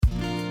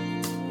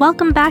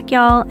Welcome back,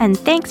 y'all, and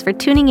thanks for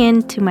tuning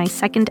in to my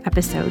second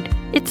episode.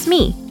 It's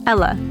me,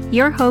 Ella,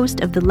 your host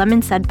of the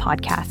Lemon Said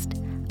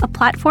podcast, a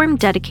platform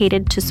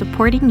dedicated to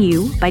supporting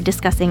you by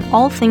discussing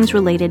all things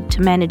related to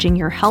managing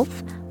your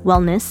health,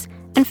 wellness,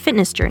 and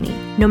fitness journey,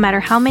 no matter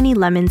how many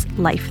lemons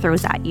life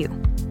throws at you.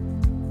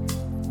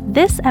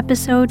 This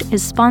episode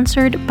is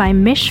sponsored by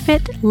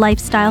Mishfit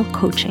Lifestyle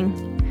Coaching.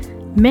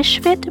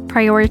 Mishfit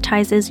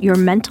prioritizes your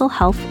mental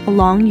health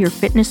along your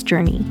fitness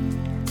journey.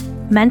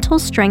 Mental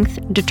strength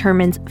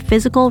determines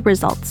physical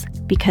results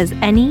because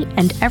any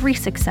and every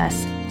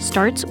success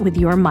starts with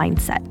your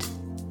mindset.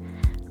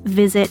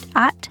 Visit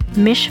at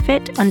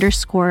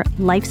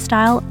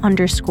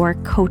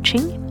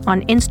Mishfit_lifestyle_coaching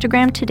on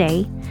Instagram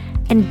today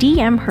and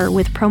DM her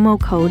with promo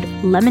code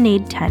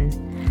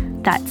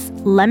LEMONADE10. That's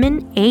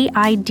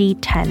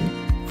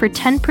LEMONAID10 for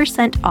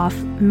 10% off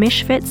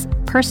Mishfit's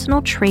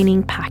personal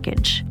training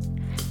package.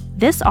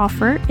 This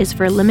offer is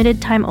for a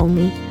limited time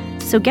only,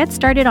 so get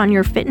started on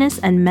your fitness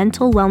and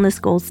mental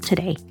wellness goals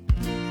today.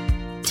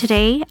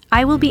 Today,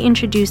 I will be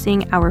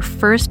introducing our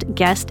first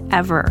guest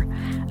ever,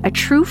 a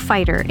true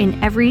fighter in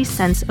every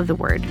sense of the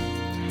word.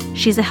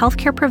 She's a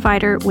healthcare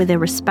provider with a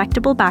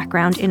respectable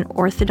background in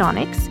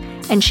orthodontics,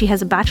 and she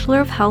has a Bachelor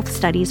of Health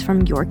Studies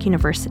from York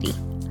University.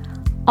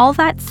 All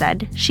that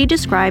said, she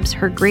describes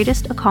her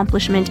greatest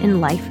accomplishment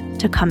in life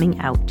to coming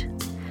out.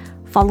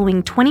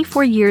 Following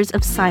 24 years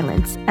of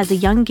silence as a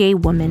young gay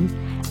woman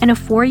and a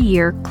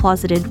 4-year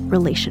closeted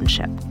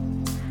relationship.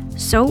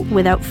 So,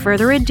 without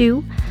further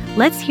ado,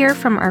 let's hear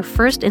from our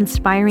first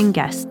inspiring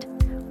guest.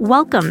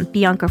 Welcome,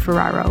 Bianca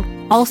Ferraro,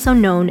 also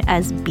known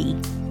as B.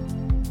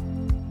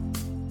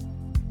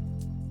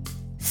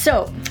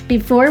 So,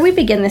 before we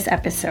begin this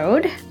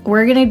episode,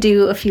 we're going to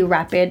do a few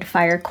rapid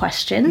fire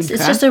questions. Okay.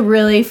 It's just a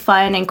really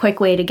fun and quick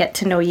way to get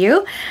to know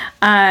you.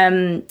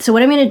 So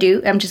what I'm going to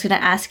do, I'm just going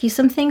to ask you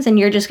some things and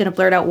you're just going to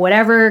blurt out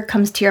whatever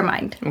comes to your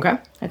mind. Okay.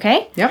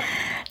 Okay? Yep.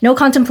 No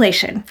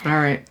contemplation. All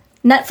right.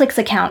 Netflix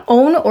account,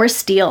 own or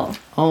steal?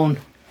 Own.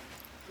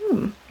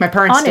 My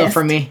parents steal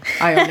from me.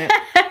 I own it.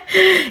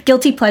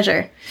 Guilty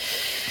pleasure?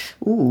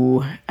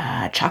 Ooh,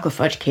 chocolate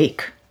fudge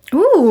cake.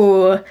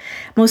 Ooh,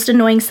 most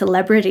annoying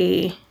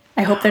celebrity.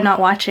 I hope they're not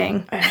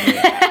watching.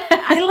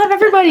 I love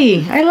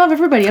everybody. I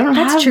don't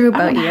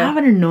have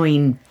an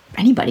annoying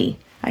anybody.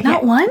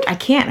 Not one? I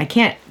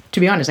can't. To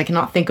be honest, I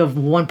cannot think of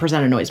one person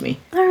that annoys me.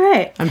 All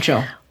right. I'm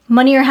chill.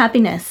 Money or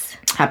happiness?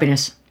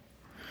 Happiness.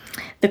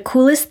 The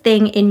coolest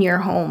thing in your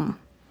home?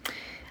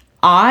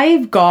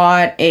 I've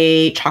got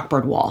a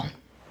chalkboard wall.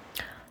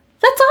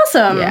 That's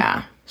awesome.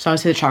 Yeah. So I would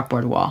say the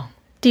chalkboard wall.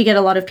 Do you get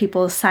a lot of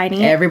people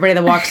signing it? Everybody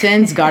that walks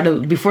in's got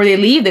to, before they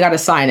leave, they got to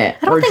sign it.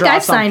 I don't think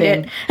I've signed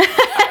it.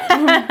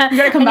 You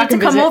got to come back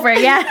and visit. Come over,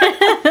 yeah.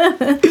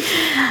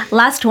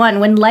 Last one.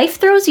 When life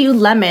throws you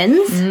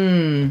lemons.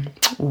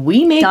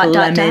 We make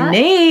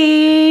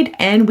lemonade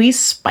and we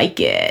spike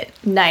it.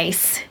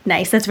 Nice.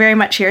 That's very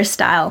much your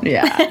style.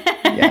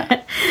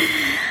 Yeah.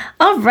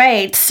 All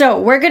right. So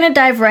we're going to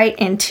dive right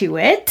into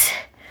it.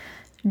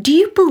 Do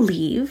you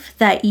believe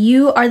that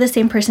you are the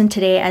same person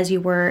today as you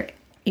were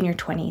in your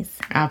 20s?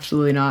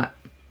 Absolutely not.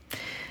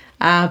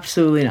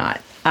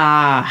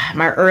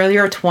 My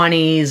earlier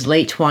 20s,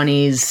 late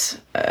 20s,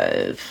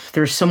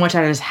 there's so much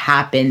that has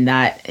happened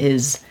that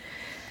has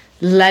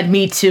led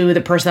me to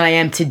the person I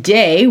am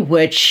today,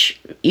 which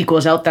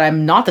equals out that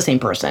I'm not the same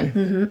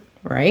person,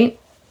 right?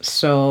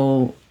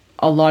 So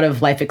a lot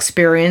of life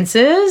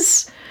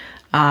experiences.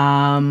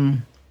 Are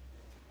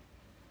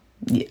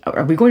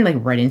we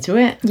going right into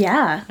it?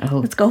 Yeah.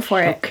 Let's go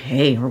for it.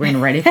 Okay, we're going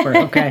right for it.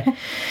 Okay.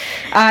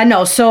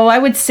 No, so I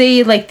would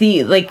say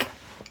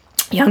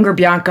younger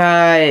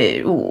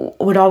Bianca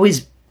would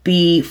always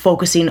be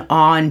focusing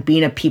on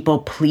being a people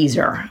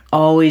pleaser,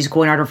 always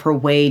going out of her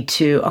way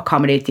to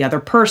accommodate the other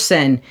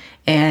person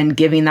and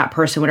giving that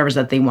person whatever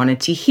that they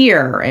wanted to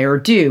hear or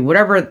do,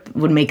 whatever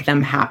would make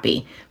them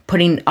happy,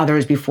 putting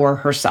others before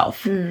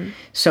herself.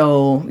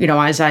 So,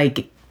 as I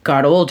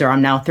got older,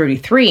 I'm now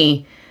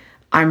 33,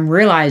 I'm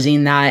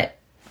realizing that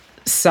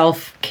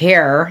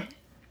self-care,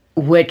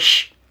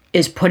 which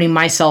is putting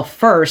myself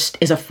first,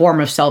 is a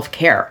form of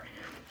self-care.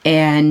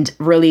 And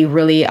really,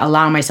 really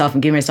allow myself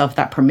and give myself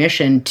that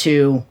permission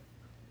to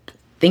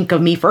think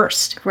of me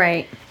first.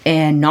 Right.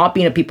 And not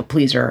being a people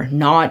pleaser,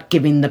 not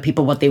giving the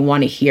people what they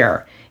want to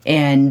hear,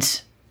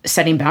 and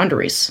setting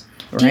boundaries.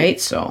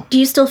 Right? Do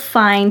you still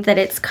find that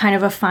it's kind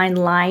of a fine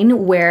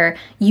line where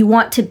you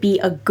want to be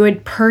a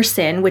good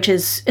person, which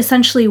is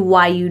essentially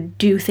why you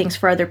do things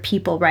for other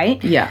people,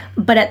 right? Yeah.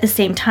 But at the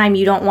same time,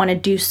 you don't want to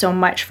do so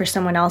much for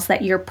someone else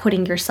that you're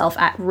putting yourself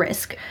at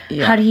risk.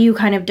 Yeah. How do you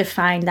kind of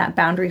define that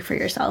boundary for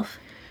yourself?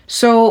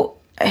 So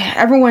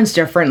everyone's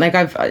different.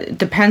 It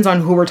depends on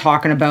who we're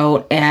talking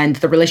about and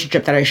the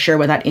relationship that I share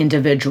with that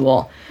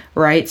individual,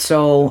 right?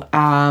 So,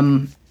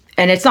 and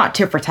it's not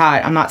tit for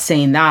tat. I'm not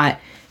saying that,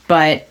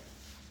 but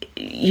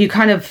you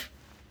kind of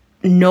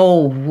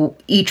know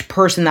each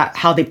person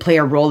how they play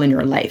a role in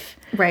your life.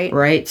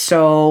 Right.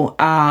 So,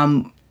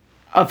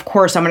 of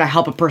course, I'm going to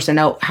help a person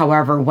out,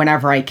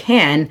 whenever I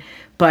can.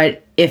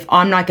 But if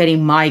I'm not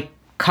getting my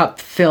cup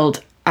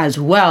filled as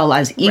well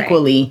as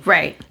equally,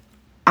 Right.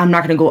 I'm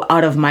not going to go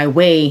out of my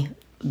way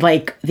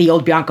like the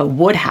old Bianca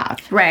would have.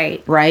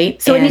 Right.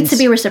 Right. So it needs to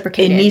be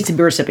reciprocated. It needs to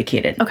be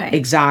reciprocated. Okay.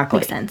 Exactly.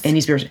 Makes sense. It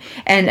needs to be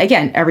and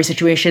again, every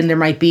situation, there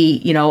might be,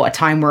 you know, a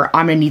time where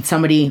I'm going to need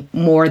somebody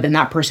more than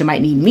that person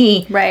might need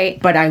me.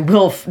 Right. But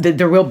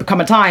there will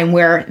become a time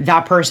where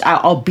that person,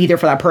 I'll be there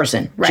for that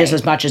person just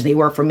as much as they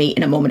were for me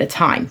in a moment of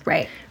time.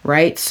 Right.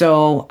 Right.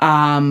 So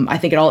I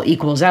think it all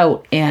equals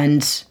out,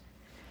 and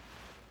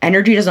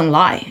energy doesn't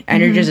lie.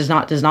 Energy does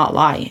not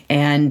lie.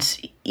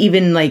 And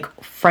even like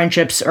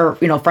friendships or,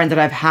 you know, friends that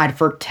I've had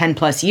for 10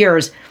 plus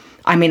years,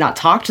 I may not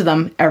talk to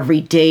them every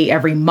day,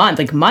 every month,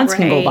 like months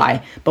can go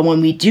by. But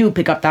when we do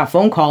pick up that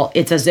phone call,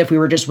 it's as if we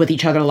were just with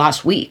each other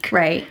last week.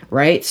 Right.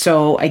 Right.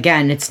 So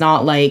again, it's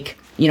not like,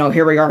 you know,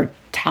 here we are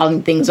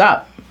tallying things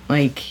up.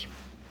 Like,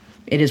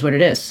 it is what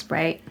it is.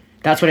 Right.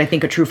 That's what I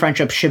think a true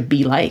friendship should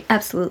be like.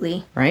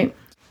 Absolutely. Right.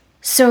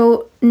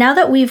 So now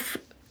that we've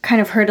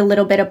kind of heard a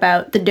little bit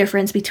about the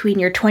difference between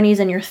your 20s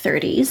and your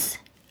 30s,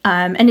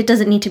 and it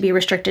doesn't need to be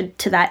restricted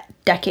to that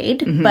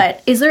decade,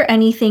 but is there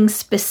anything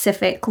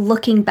specific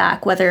looking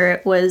back, whether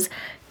it was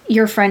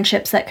your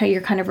friendships that you're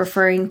kind of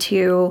referring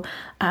to,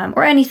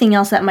 or anything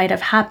else that might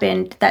have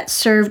happened that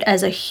served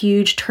as a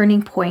huge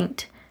turning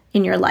point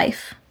in your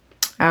life?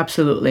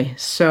 Absolutely.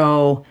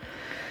 So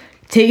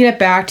taking it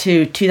back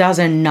to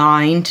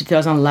 2009 to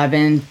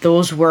 2011,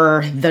 those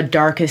were the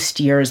darkest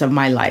years of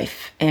my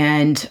life.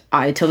 And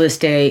till this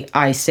day,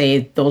 I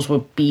say those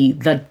will be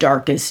the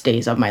darkest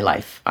days of my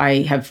life.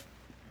 I have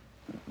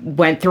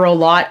went through a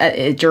lot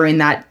during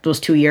those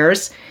 2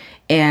 years.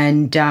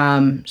 And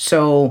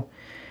so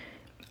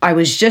I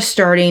was just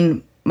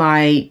starting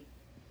my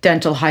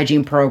dental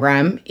hygiene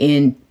program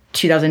in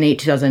 2008,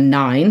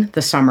 2009,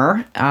 the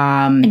summer.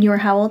 And you were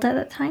how old at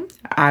that time?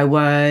 I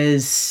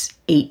was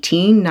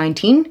 18,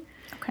 19.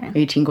 Okay.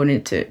 18 going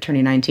into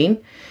turning 19.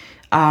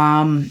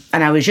 And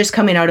I was just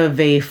coming out of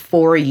a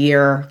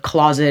 4-year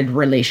closeted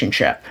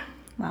relationship.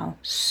 Wow.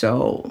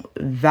 So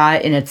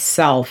that in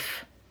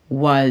itself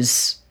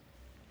was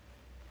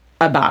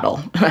a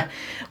battle,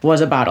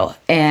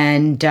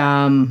 And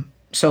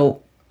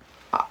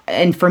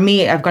and for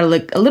me, I've got a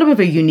little bit of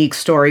a unique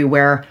story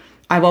where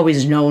I've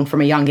always known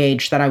from a young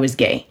age that I was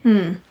gay,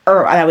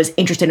 or I was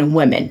interested in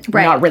women,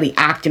 not really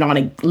acting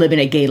on living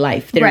a gay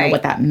life. Didn't know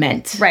what that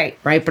meant, right?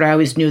 But I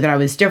always knew that I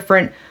was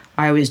different.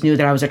 I always knew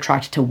that I was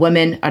attracted to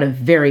women at a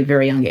very,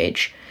 very young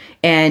age,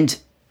 and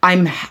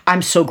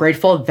I'm so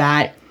grateful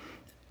that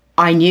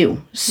I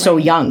knew so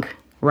young,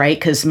 right?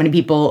 Because many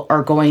people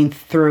are going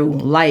through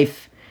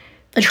life.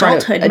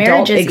 Adulthood,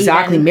 marriages,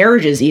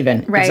 marriages even,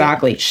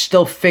 exactly,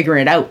 still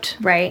figuring it out,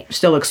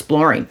 still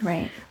exploring,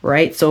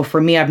 right. So for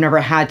me, I've never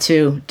had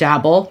to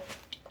dabble,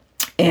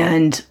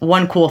 and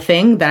one cool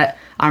thing that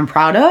I'm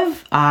proud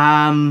of,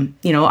 I'm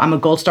a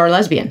gold star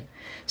lesbian.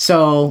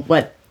 So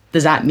what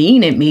does that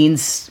mean? It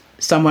means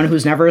someone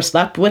who's never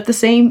slept with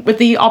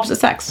the opposite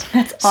sex.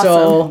 That's awesome.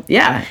 So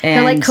yeah,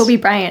 and you're like Kobe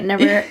Bryant,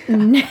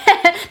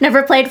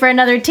 never played for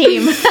another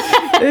team.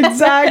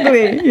 Exactly.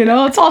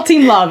 It's all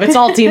team love. It's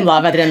all team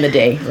love at the end of the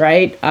day,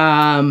 right?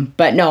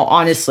 But no,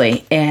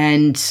 honestly,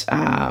 and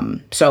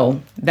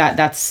so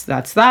that's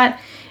that.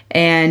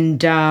 And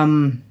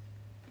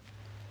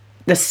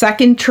the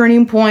second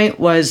turning point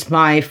was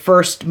my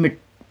first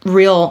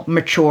real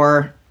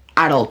mature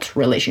adult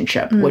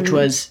relationship, which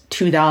was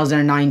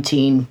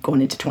 2019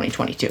 going into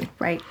 2022.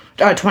 Right.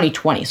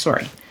 2020,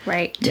 sorry.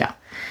 Right. Yeah.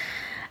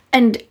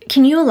 And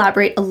can you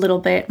elaborate a little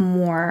bit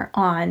more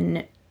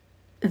on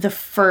the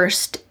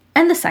first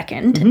and the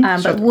second?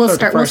 But we'll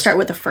start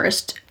with the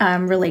first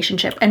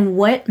relationship, and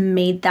what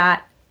made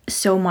that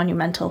so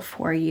monumental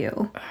for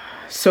you?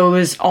 So it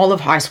was all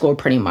of high school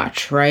pretty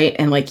much, right?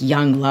 And like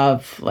young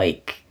love,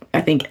 like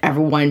I think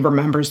everyone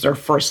remembers their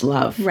first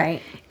love.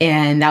 Right.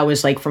 And that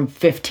was like from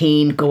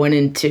 15 going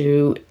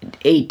into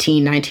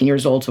 18, 19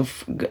 years old. So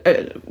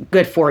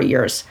good 4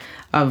 years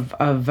of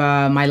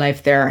my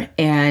life there.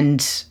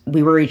 And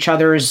we were each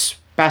other's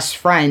best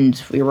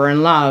friend. We were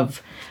in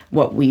love,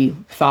 what we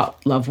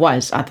thought love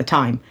was at the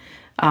time.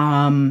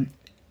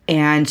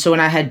 And so when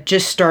I had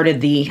just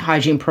started the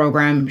hygiene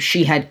program,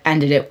 she had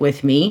ended it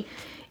with me.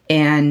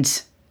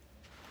 And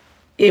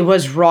it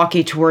was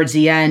rocky towards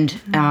the end,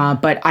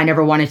 but I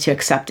never wanted to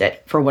accept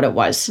it for what it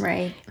was.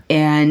 Right.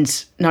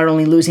 And not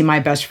only losing my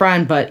best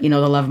friend, but, the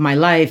love of my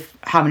life,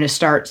 having to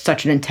start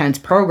such an intense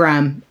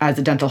program as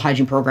the dental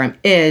hygiene program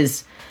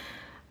is,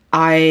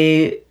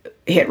 I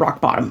hit rock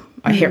bottom.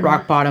 I hit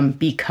rock bottom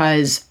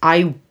because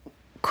I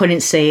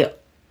couldn't say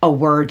a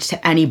word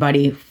to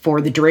anybody for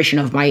the duration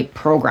of my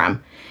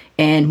program.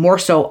 And more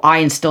so, I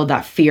instilled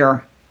that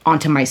fear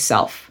onto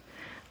myself.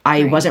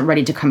 I wasn't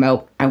ready to come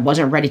out. I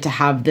wasn't ready to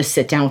have this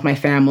sit down with my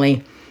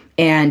family.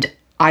 And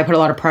I put a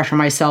lot of pressure on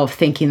myself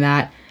thinking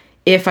that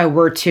if I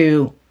were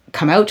to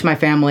come out to my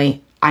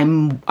family, I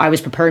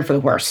was prepared for the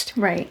worst.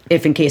 Right.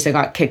 If in case I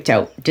got kicked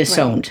out,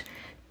 disowned,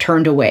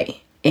 turned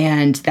away.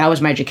 And that was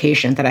my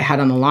education that I had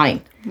on the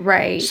line.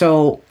 Right.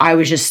 So I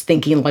was just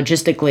thinking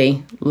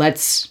logistically,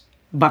 let's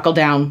buckle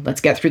down.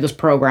 Let's get through this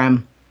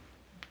program.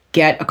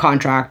 get a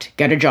contract,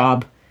 get a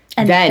job.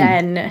 And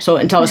then so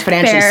until I was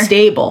financially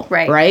stable.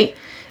 Right.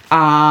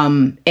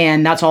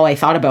 And that's all I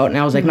thought about. And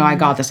I was like, no, I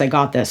got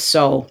this.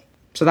 So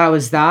that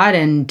was that.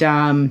 And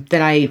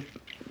then I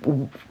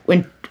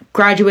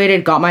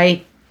graduated, got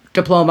my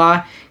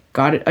diploma,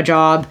 got a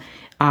job.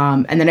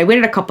 And then I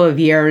waited a couple of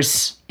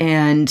years,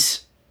 and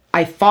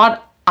I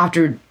thought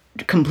after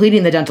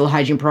completing the dental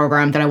hygiene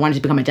program that I wanted to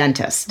become a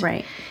dentist.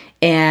 Right.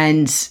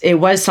 And it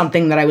was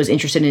something that I was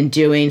interested in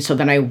doing. So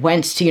then I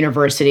went to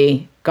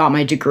university, got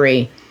my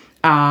degree.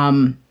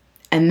 And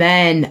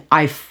then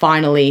I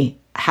finally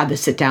had to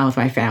sit down with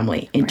my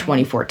family in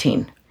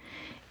 2014.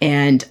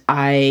 And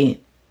I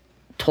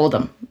told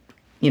them,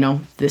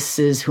 this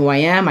is who I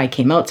am. I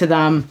came out to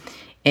them.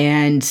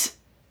 And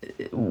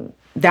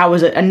that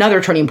was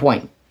another turning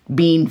point,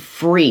 being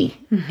free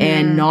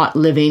and not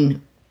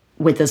living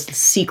with this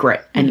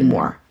secret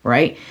anymore,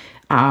 right?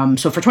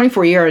 So for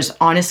 24 years,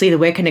 honestly, the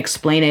way I can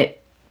explain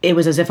it, it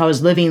was as if I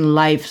was living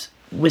life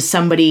with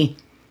somebody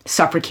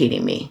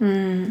suffocating me,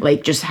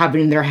 like just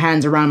having their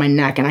hands around my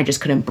neck, and I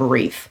just couldn't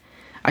breathe.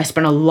 I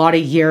spent a lot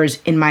of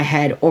years in my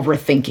head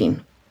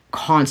overthinking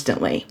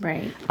constantly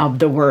of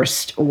the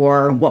worst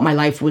or what my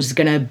life was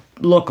going to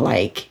look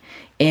like,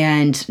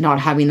 and not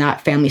having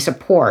that family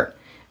support.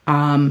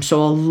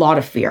 So a lot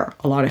of fear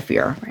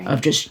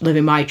of just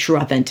living my true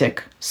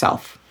authentic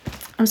self.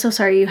 I'm so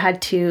sorry you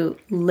had to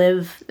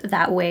live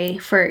that way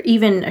for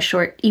even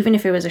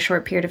if it was a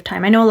short period of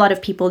time. I know a lot of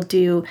people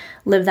do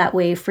live that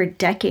way for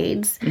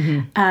decades.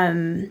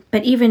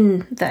 But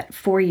even that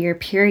 4-year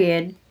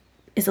period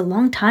is a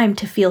long time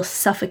to feel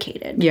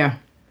suffocated. Yeah.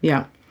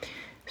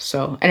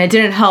 So, and it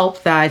didn't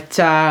help that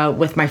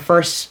with my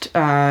first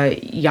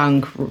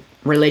young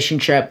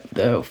relationship,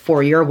 the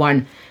 4-year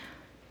one,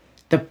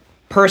 the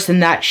person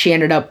that she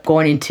ended up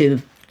going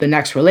into the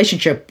next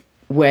relationship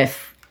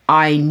with,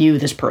 I knew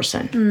this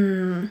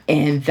person.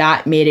 And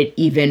that made it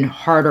even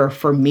harder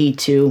for me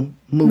to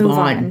move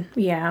on.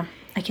 Yeah,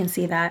 I can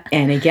see that.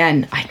 And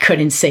again, I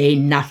couldn't say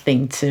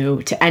nothing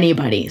to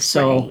anybody.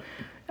 So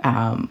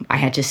I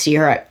had to see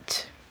her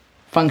at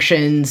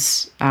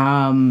functions,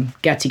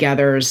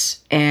 get-togethers,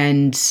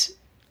 and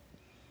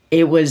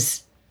it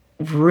was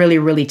really,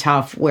 really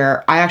tough,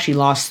 where I actually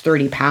lost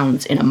 30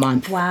 pounds in a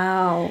month.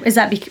 Wow. Is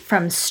that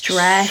from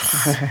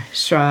stress?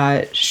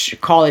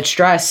 Call it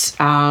stress,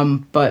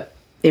 but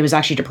it was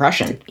actually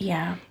depression.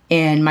 Yeah.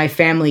 And my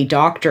family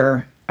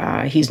doctor,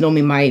 he's known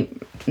me my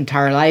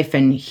entire life,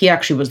 and he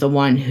actually was the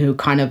one who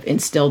kind of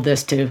instilled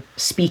this to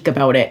speak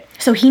about it.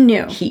 So he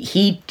knew.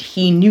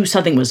 He knew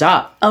something was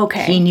up.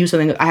 Okay. He knew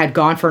something. I had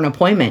gone for an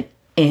appointment,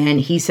 and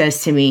he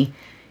says to me,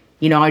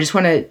 I just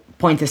want to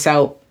point this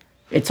out.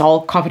 It's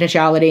all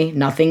confidentiality.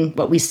 Nothing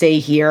what we say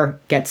here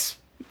gets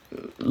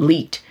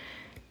leaked.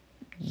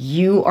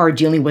 You are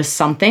dealing with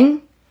something,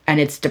 and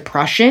it's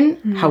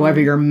depression. However,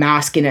 you're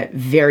masking it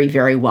very,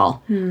 very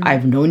well.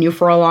 I've known you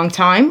for a long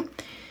time.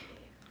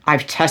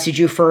 I've tested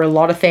you for a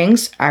lot of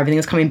things. Everything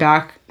is coming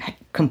back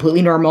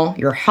completely normal.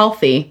 You're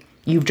healthy.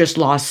 You've just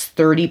lost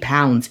 30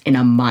 pounds in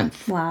a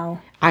month. Wow.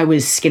 I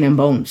was skin and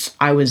bones.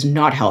 I was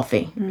not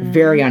healthy.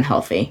 Very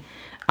unhealthy.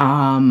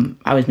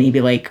 I was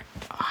maybe like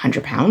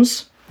 100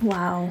 pounds.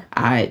 Wow.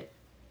 At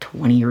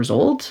 20 years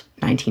old,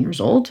 19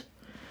 years old.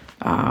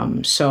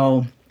 And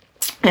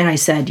I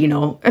said,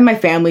 and my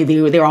family,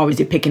 they were always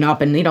picking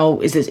up, and,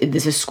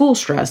 this is school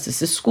stress.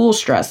 This is school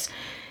stress.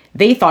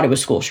 They thought it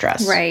was school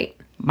stress. Right.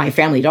 My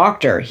family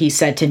doctor, he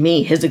said to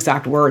me, his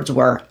exact words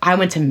were, I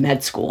went to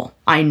med school.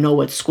 I know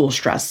what school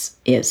stress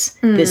is.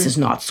 This is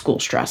not school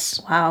stress.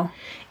 Wow.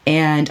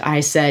 And I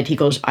said, he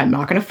goes, I'm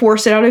not going to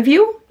force it out of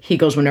you. He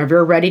goes, whenever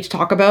you're ready to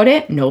talk about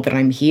it, know that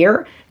I'm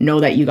here. Know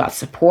that you got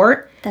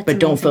support. But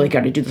don't feel like you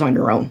got to do this on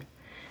your own.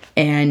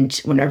 And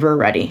whenever you're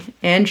ready.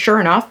 And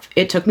sure enough,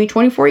 it took me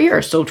 24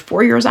 years. So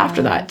 4 years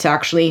after that to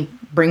actually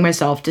bring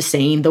myself to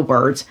saying the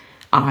words,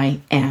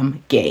 I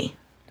am gay.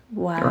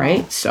 Wow.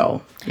 Right?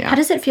 So, yeah. How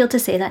does it feel to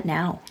say that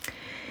now?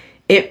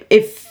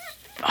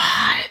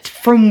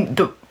 From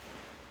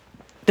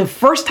the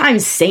first time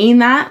saying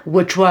that,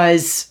 which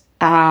was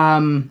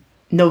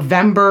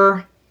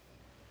November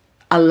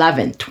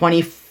 11th,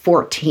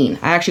 2014.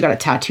 I actually got it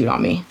tattooed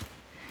on me.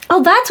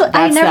 Oh,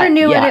 I never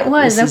knew what it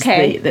was.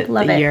 Okay.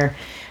 Love it. Year.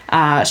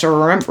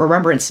 So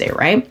Remembrance Day,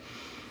 right?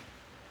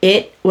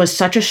 It was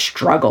such a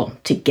struggle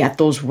to get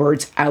those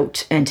words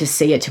out and to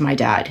say it to my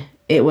dad.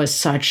 It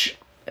was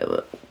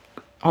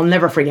I'll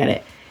never forget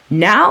it.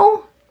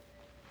 Now,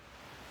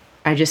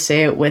 I just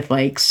say it with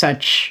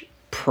such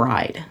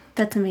pride.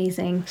 That's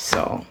amazing.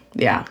 So,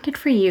 yeah. Good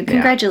for you.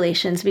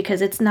 Congratulations,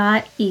 because it's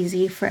not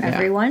easy for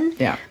everyone.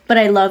 Yeah. But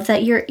I love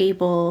that you're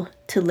able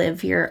to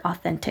live your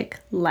authentic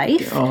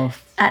life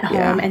at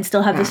home and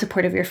still have the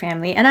support of your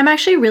family. And I'm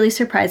actually really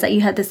surprised that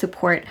you had the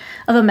support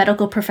of a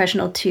medical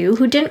professional too,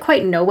 who didn't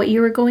quite know what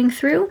you were going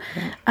through.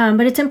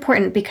 But it's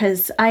important,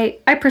 because I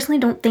personally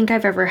don't think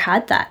I've ever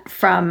had that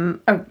from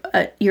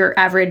your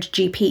average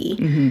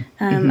GP.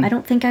 I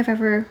don't think I've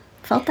ever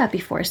felt that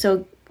before.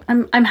 So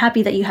I'm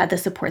happy that you had the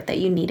support that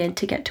you needed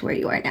to get to where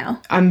you are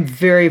now. I'm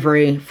very,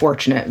 very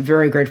fortunate,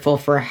 very grateful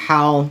for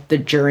how the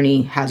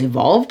journey has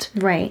evolved.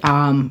 Right.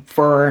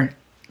 For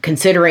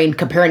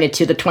comparing it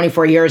to the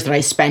 24 years that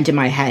I spent in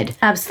my head.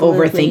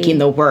 Absolutely. Overthinking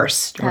the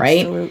worst, right?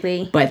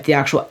 Absolutely. But the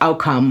actual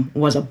outcome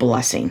was a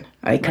blessing.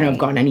 I couldn't have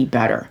gone any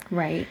better.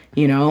 Right.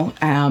 You know?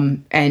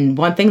 And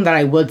one thing that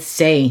I would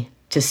say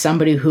to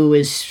somebody who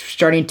is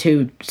starting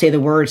to say the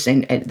words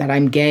and that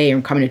I'm gay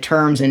or coming to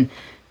terms and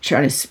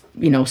trying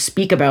to,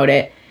 speak about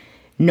it,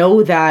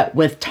 know that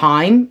with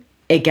time,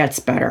 it gets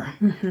better.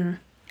 Mm-hmm.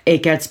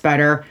 It gets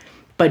better.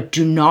 But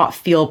do not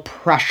feel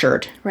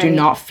pressured. Right. Do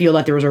not feel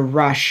that there was a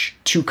rush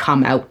to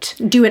come out.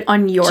 Do it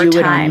on your time. Do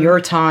it on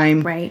your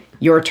time, right.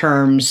 Your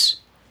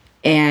terms.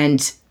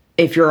 And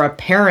if you're a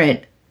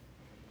parent,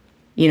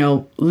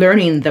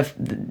 learning the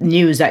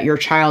news that your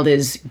child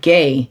is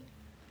gay,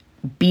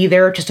 be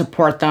there to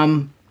support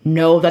them.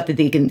 Know that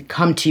they can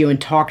come to you and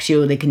talk to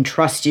you. They can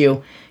trust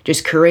you.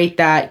 Just create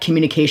that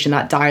communication,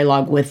 that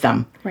dialogue with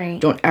them.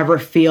 Right. Don't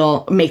ever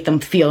make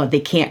them feel that they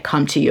can't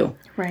come to you.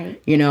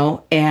 Right.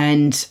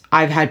 And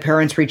I've had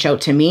parents reach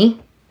out to me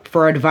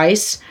for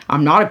advice.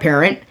 I'm not a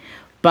parent,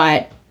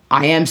 but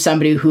I am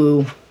somebody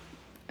who,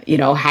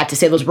 had to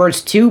say those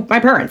words to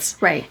my parents.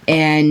 Right.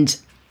 And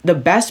the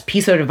best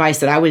piece of advice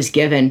that I was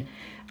given,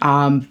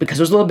 because it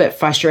was a little bit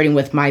frustrating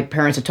with my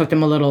parents, it took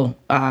them a little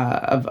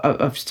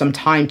of some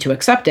time to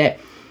accept it.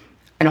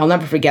 And I'll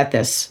never forget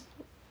this.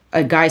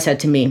 A guy said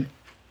to me,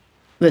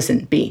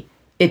 "Listen, B,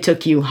 it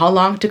took you how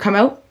long to come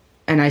out?"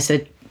 And I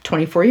said,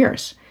 24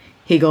 years.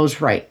 He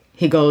goes, right.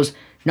 He goes,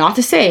 not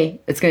to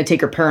say it's going to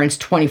take your parents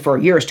 24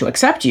 years to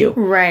accept you.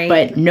 Right.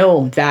 But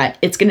know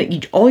that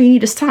all you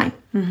need is time.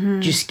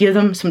 Mm-hmm. Just give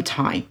them some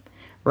time.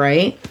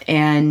 Right.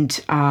 And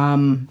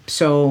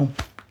so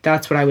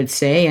that's what I would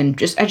say. And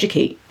just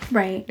educate.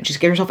 Right. Just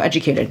get yourself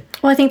educated.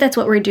 Well, I think that's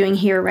what we're doing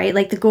here, right?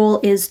 Like the goal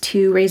is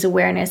to raise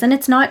awareness. And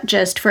it's not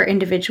just for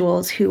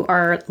individuals who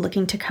are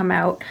looking to come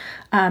out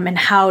and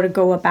how to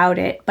go about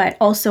it, but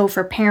also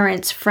for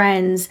parents,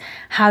 friends.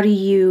 How do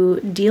you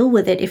deal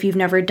with it if you've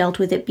never dealt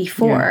with it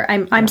before?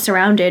 Yeah. I'm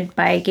surrounded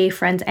by gay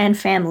friends and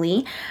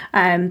family,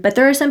 but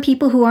there are some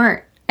people who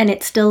aren't, and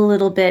it's still a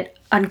little bit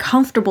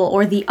uncomfortable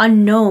or the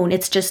unknown.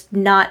 It's just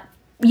not,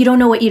 you don't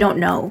know what you don't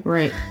know.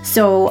 Right.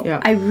 So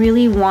I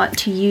really want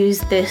to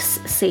use this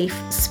safe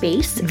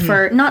space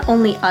for not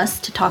only us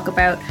to talk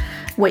about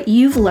what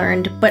you've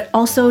learned, but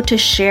also to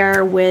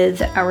share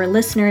with our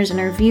listeners and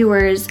our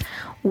viewers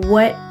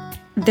what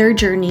their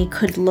journey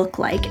could look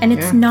like. And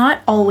it's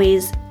not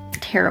always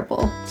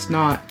terrible. It's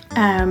not.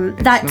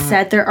 That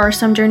said, there are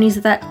some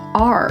journeys that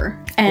are,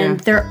 and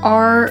there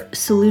are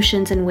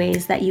solutions and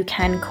ways that you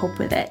can cope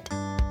with it.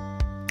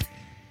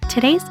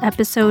 Today's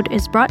episode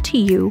is brought to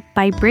you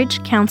by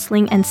Bridge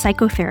Counseling and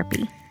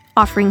Psychotherapy,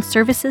 offering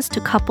services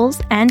to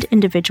couples and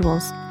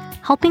individuals,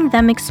 helping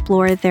them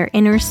explore their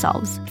inner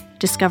selves,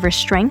 discover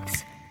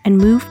strengths, and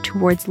move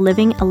towards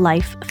living a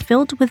life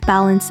filled with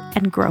balance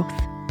and growth.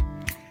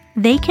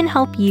 They can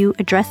help you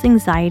address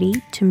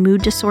anxiety to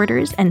mood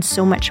disorders and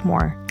so much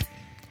more.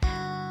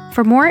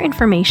 For more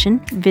information,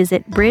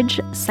 visit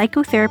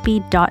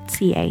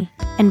bridgepsychotherapy.ca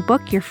and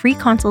book your free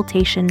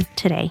consultation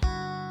today.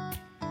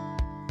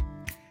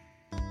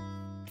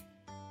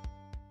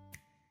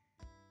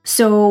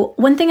 So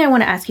one thing I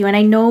want to ask you, and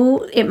I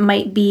know it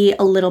might be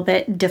a little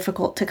bit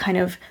difficult to kind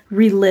of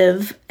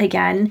relive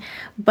again,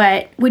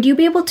 but would you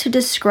be able to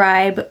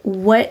describe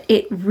what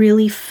it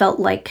really felt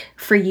like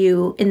for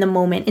you in the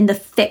moment, in the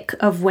thick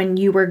of when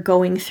you were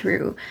going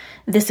through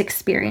this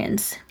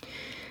experience?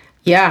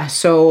 Yeah.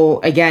 So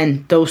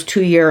again, those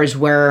 2 years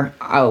where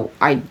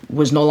I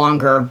was no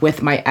longer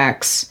with my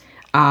ex,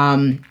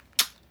 I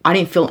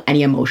didn't feel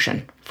any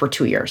emotion for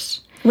 2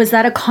 years. Was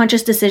that a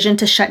conscious decision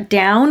to shut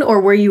down,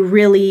 or were you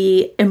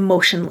really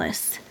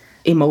emotionless?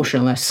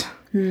 Emotionless.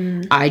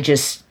 I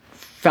just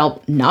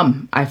felt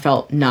numb. I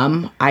felt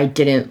numb. I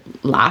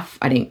didn't laugh.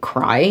 I didn't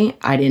cry.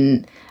 I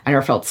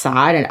never felt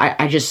sad. And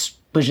I was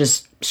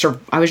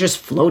just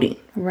floating.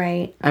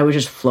 Right. I was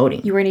just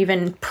floating. You weren't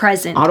even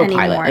present Autopilot.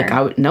 anymore.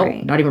 Right.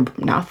 Not even,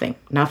 nothing.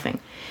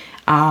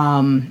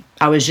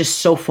 I was just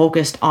so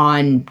focused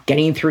on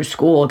getting through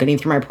school, getting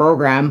through my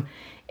program,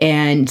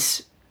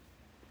 and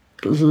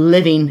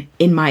living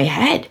in my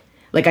head.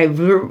 Like I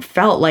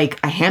felt like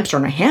a hamster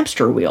on a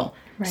hamster wheel,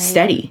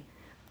 steady.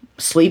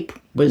 Sleep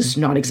was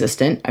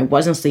non-existent. I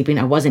wasn't sleeping.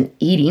 I wasn't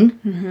eating.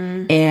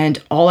 Mm-hmm. And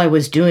all I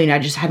was doing, I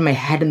just had my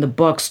head in the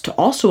books to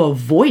also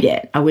avoid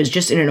it. I was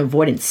just in an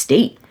avoidant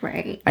state.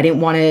 Right. I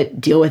didn't want to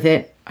deal with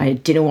it. I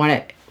didn't want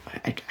it.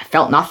 I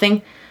felt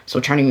nothing. So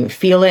trying to even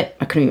feel it.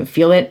 I couldn't even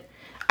feel it.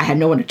 I had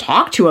no one to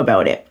talk to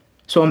about it.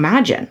 So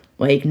imagine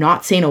like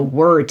not saying a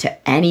word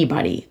to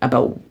anybody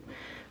about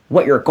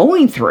what you're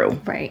going through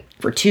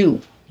for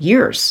 2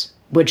 years,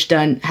 which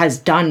did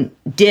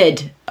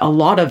a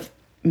lot of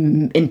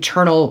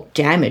internal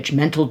damage,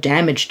 mental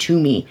damage to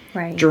me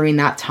during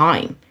that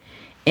time.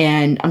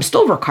 And I'm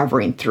still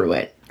recovering through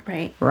it.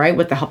 Right.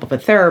 With the help of a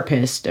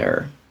therapist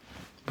or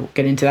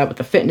get into that with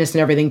the fitness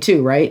and everything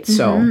too, right?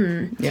 So,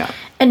 yeah.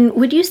 And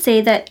would you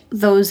say that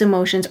those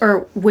emotions,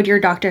 or would your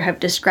doctor have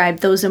described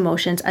those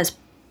emotions as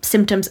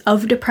symptoms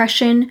of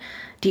depression?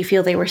 Do you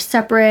feel they were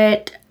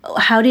separate?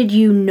 How did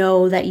you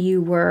know that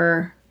you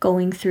were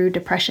going through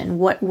depression?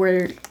 What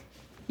were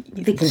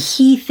the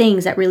key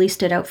things that really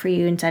stood out for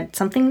you and said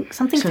something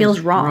feels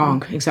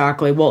wrong?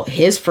 Exactly. Well,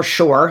 his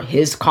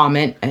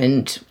comment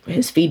and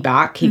his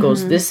feedback, he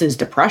goes, "This is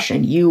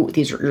depression.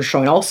 You're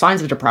showing all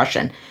signs of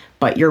depression,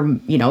 but you're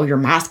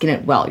masking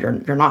it well.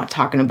 You're not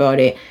talking about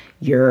it.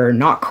 You're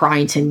not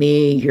crying to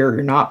me.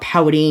 You're not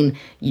pouting.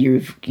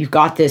 You've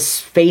got this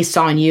face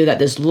on you,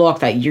 this look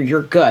that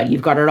you're good.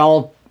 You've got it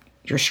all.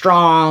 You're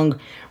strong."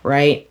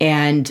 Right.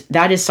 And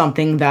that is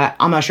something that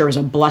I'm not sure is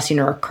a blessing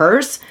or a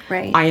curse.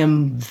 Right. I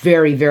am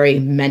very, very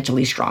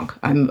mentally strong.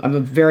 I'm a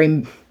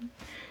very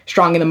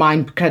strong in the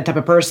mind kind of type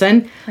of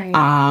person. Right.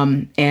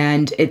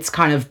 And it's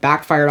kind of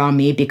backfired on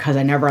me because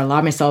I never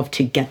allowed myself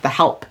to get the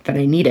help that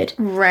I needed.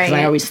 Right.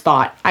 Because I always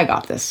thought, I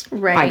got this.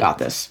 Right. I got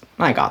this.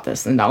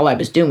 And all I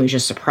was doing was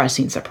just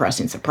suppressing.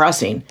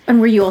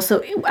 And were you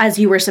also, as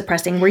you were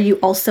suppressing, were you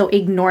also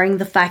ignoring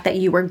the fact that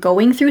you were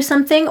going through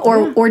something?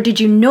 Or did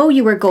you know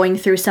you were going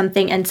through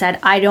something and said,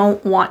 I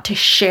don't want to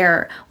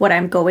share what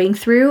I'm going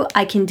through.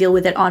 I can deal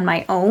with it on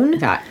my own?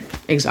 That,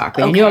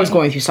 exactly. Okay. I knew I was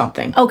going through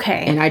something.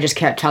 Okay. And I just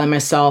kept telling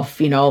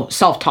myself,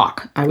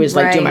 self-talk. I was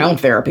like doing my own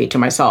therapy to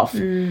myself,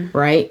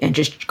 right? And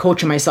just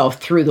coaching myself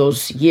through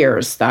those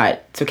years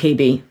that it's okay,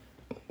 B.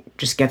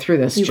 Just get through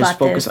this. Just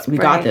focus. We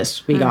got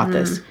this. We got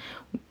this.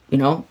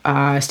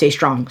 Stay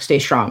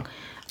strong.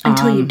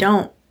 Until you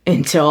don't.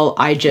 Until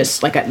I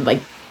just like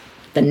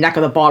the neck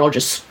of the bottle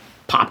just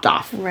popped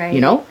off. Right.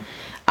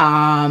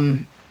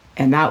 And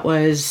that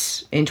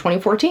was in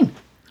 2014.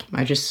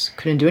 I just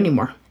couldn't do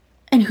anymore.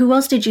 And who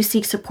else did you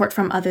seek support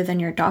from other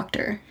than your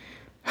doctor?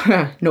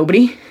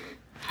 Nobody.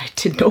 I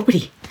did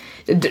nobody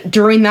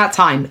during that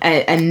time.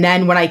 And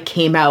then when I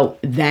came out,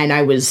 then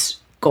I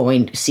was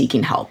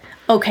seeking help.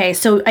 Okay,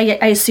 so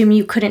I assume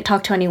you couldn't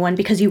talk to anyone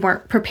because you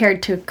weren't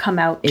prepared to come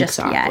out just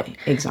yet.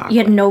 Exactly.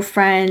 You had no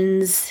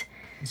friends.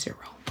 Zero.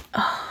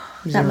 Oh,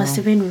 that must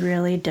have been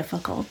really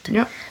difficult.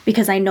 Yep.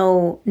 Because I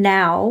know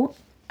now,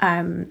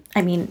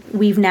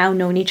 we've now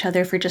known each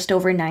other for just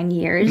over 9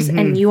 years,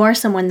 and you are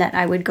someone that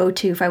I would go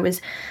to if I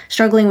was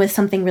struggling with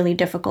something really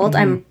difficult.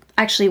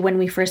 Actually, when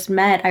we first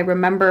met, I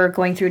remember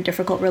going through a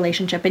difficult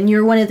relationship, and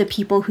you're one of the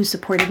people who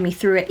supported me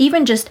through it,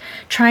 even just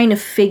trying to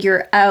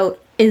figure out,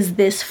 is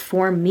this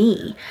for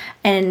me?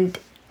 And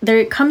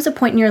there comes a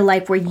point in your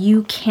life where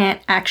you can't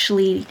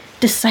actually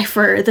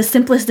decipher the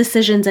simplest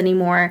decisions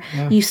anymore.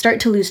 Yeah. You start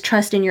to lose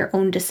trust in your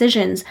own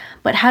decisions.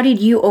 But how did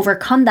you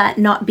overcome that,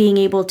 not being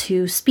able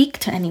to speak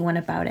to anyone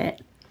about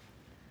it?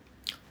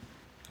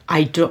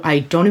 I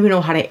don't even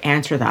know how to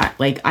answer that.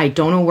 Like, I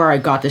don't know where I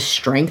got the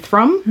strength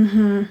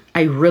from.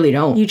 I really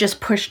don't. You just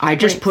pushed. I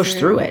just pushed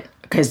through it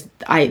because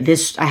I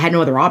had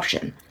no other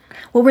option.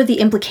 What were the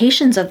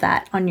implications of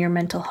that on your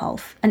mental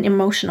health and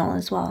emotional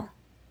as well?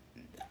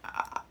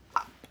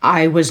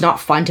 I was not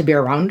fun to be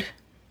around.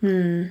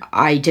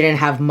 I didn't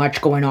have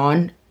much going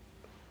on.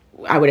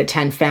 I would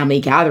attend family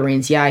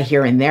gatherings,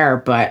 here and there,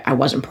 but I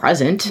wasn't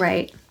present.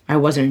 Right. I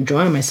wasn't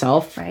enjoying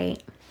myself.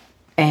 Right.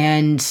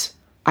 And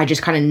I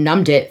just kind of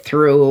numbed it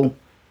through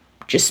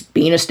just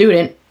being a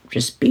student.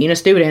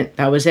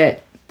 That was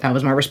it. That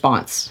was my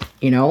response,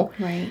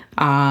 Right.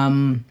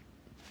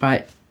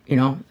 But,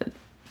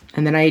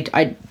 and then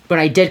I when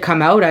I did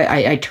come out,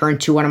 I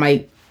turned to one of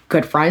my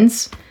good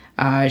friends.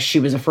 She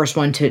was the first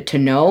one to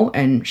know,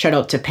 and shout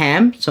out to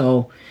Pam.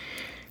 So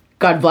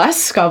God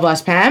bless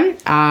Pam.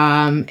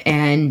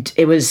 And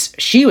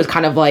she was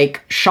kind of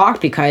like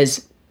shocked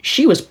because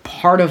she was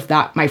part of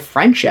my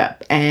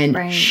friendship,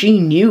 and she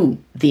knew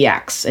the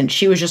ex, and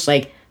she was just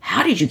like,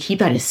 how did you keep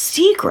that a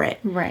secret?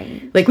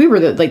 Right. Like, we were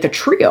the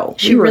trio.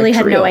 She really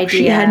had no idea.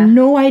 She had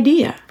no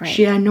idea. Right.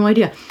 She had no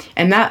idea.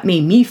 And that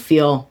made me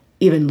feel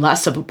even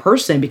less of a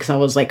person because I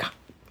was like,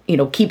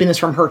 keeping this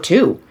from her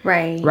too.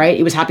 Right. Right.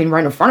 It was happening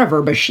right in front of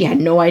her, but she had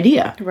no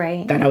idea.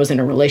 Right. That I was in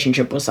a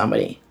relationship with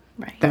somebody.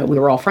 Right. That we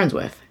were all friends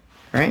with.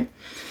 Right.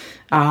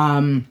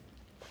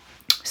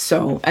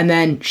 So, and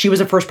then she was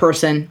the first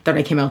person that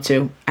I came out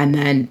to, and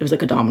then it was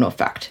like a domino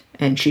effect,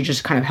 and she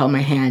just kind of held my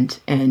hand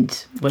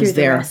and was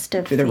there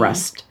through the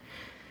rest.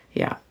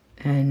 Yeah.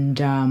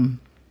 And,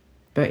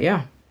 but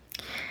yeah.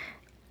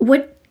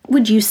 What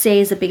would you say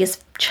is the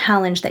biggest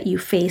challenge that you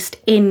faced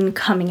in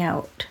coming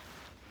out?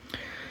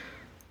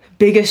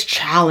 Biggest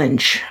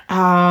challenge?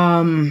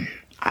 Allowing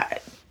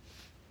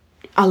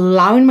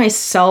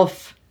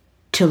myself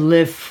to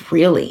live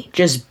freely,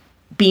 just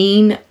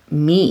being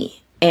me.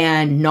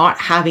 And not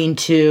having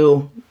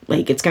to,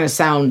 like, it's going to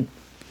sound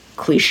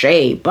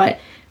cliche, but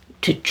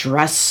to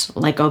dress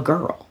like a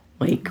girl.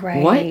 Like,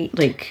 what?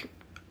 Like,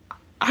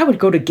 I would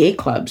go to gay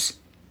clubs,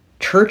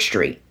 Church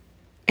Street,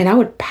 and I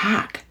would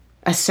pack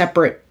a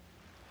separate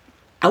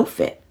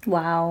outfit.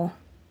 Wow.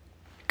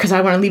 Because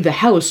I want to leave the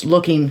house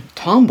looking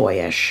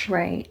tomboyish.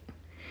 Right.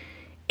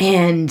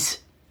 And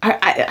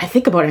I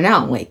think about it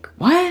now. I'm like,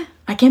 what?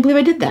 I can't believe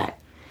I did that.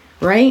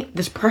 right?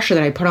 This pressure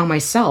that I put on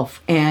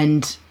myself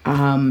and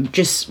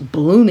just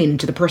blooming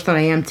into the person that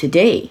I am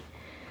today.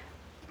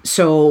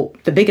 So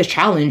the biggest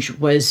challenge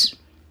was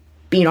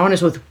being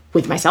honest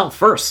with myself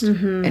first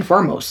and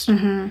foremost.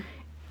 And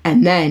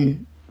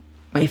then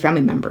my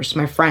family members,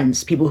 my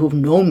friends, people who've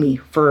known me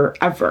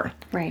forever.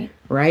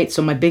 Right?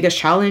 So my biggest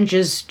challenge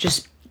is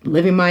just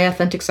living my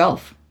authentic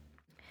self.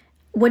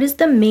 What is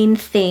the main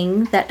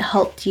thing that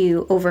helped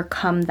you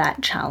overcome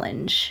that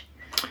challenge?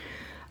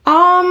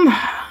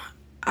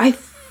 I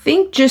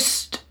think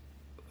just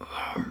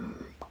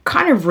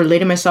kind of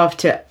relating myself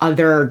to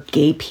other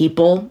gay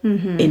people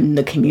in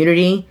the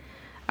community.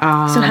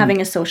 So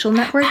having a social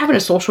network? Having a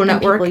social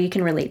network. People you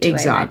can relate to,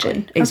 Exactly. I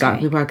imagine.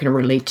 Exactly. People I can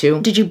relate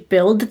to. Did you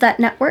build that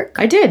network?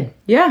 I did.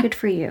 Yeah. Good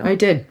for you. I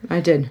did.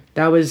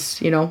 That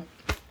was,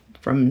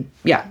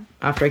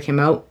 after I came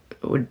out,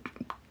 I would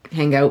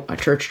hang out at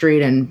Church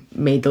Street and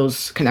made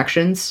those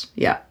connections.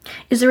 Yeah.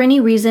 Is there any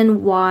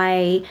reason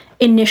why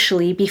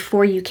initially,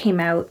 before you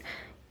came out,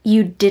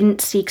 you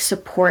didn't seek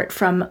support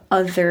from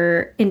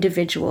other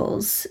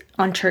individuals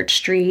on Church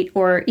Street,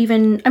 or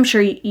even, I'm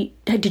sure,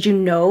 did you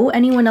know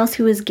anyone else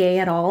who was gay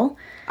at all?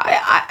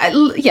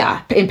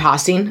 Yeah, in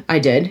passing, I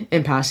did. I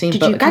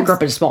grew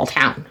up in a small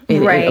town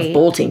of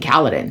Bolton,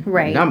 Caledon.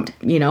 Right.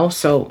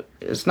 So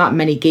it's not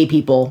many gay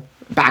people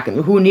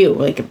who knew,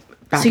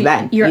 back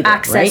then. Your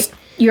either, right?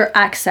 Your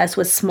access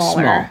was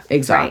smaller.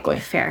 Exactly.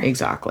 Right. Fair.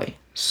 Exactly.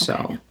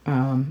 So,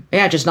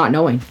 just not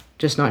knowing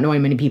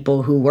many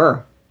people who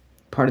were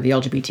part of the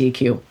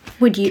LGBTQ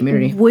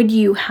community. Would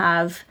you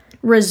have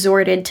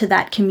resorted to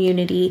that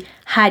community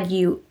had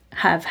you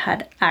have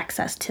had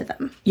access to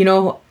them?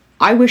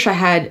 I wish I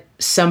had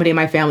somebody in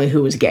my family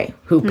who was gay,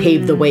 who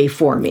paved the way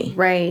for me.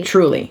 Right.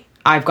 Truly.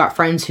 I've got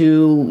friends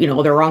who,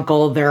 their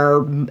uncle,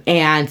 their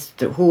aunt,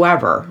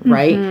 whoever,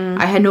 right?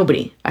 I had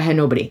nobody.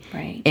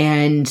 Right.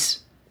 And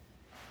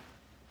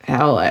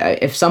hell,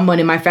 if someone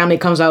in my family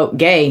comes out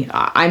gay,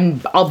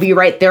 I'll be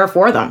right there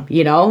for them,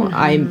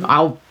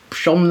 I'll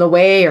show them the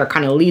way or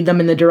kind of lead them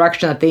in the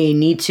direction that they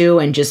need to,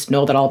 and just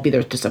know that I'll be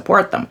there to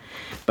support them.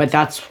 But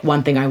that's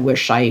one thing I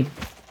wish I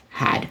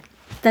had.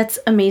 That's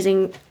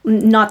amazing.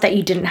 Not that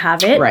you didn't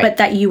have it, right. but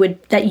that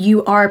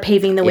you are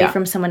paving the way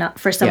for someone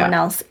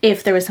else,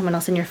 if there was someone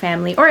else in your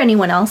family or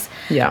anyone else.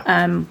 Yeah.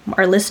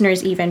 Our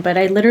listeners even. But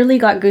I literally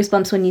got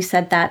goosebumps when you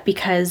said that,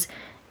 because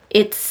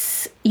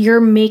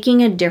you're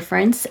making a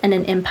difference and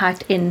an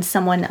impact in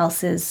someone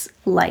else's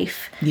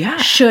life. Yeah.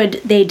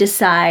 Should they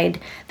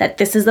decide that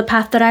this is the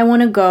path that I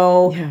want to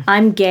go,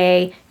 I'm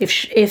gay.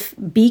 If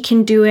B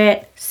can do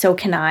it, so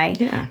can I.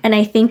 Yeah. And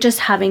I think just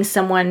having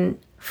someone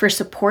for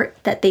support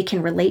that they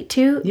can relate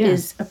to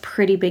is a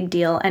pretty big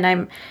deal.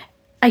 And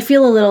I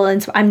feel a little,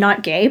 I'm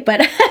not gay,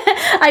 but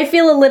I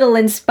feel a little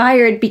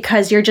inspired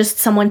because you're just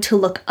someone to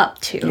look up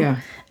to. Yeah.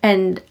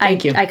 And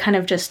Thank you. I kind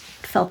of just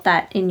felt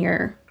that in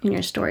your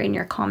story, in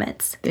your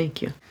comments.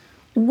 Thank you.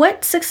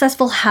 What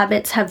successful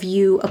habits have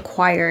you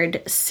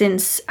acquired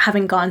since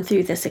having gone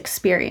through this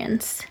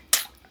experience?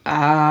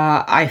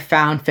 I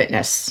found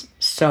fitness.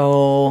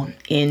 So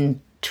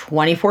in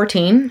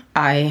 2014,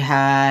 I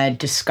had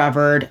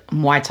discovered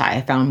Muay Thai.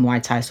 I found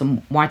Muay Thai. So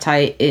Muay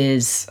Thai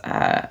is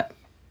a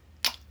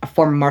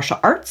form of martial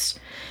arts,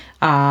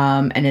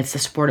 and it's the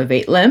sport of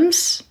 8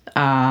 limbs,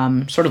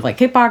 sort of like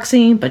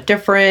kickboxing, but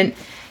different.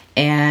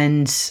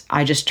 And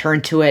I just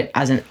turned to it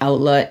as an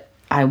outlet.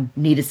 I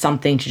needed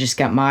something to just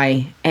get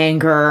my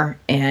anger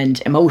and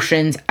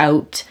emotions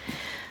out.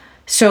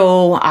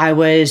 So I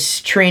was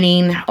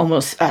training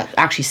almost,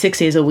 actually 6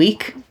 days a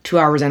week, 2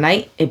 hours a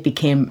night. It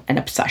became an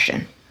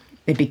obsession.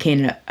 It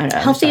became an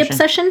healthy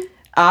obsession?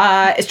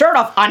 It started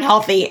off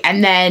unhealthy,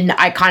 and then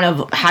I kind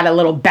of had a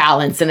little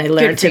balance, and I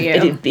learned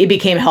it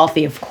became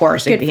healthy, of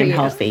course. It became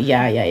healthy.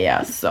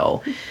 Yeah.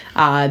 So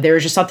there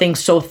was just something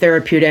so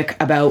therapeutic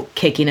about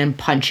kicking and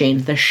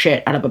punching the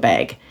shit out of a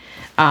bag.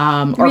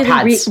 Or really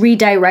pads.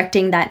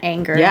 Redirecting that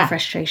anger and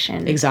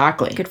frustration.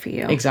 Exactly. Good for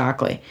you.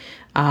 Exactly.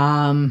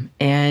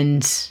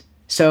 And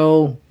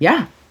so,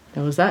 that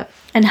was that.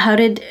 And how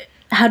did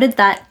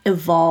that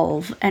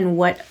evolve, and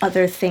what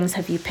other things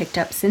have you picked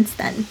up since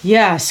then?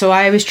 Yeah, so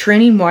I was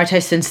training Muay Thai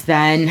since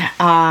then.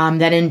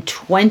 Then in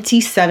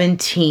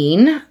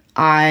 2017,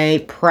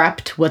 I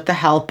prepped with the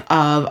help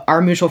of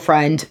our mutual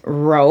friend,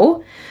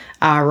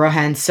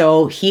 Rohan.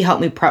 So he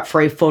helped me prep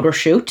for a photo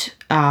shoot.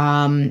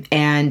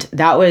 And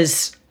that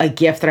was a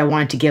gift that I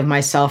wanted to give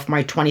myself for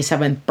my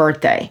 27th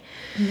birthday.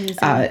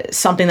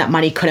 Something that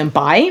money couldn't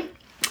buy.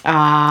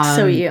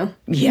 So you.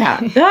 Yeah.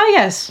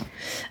 Yes.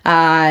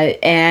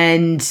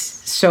 And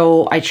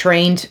so I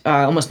trained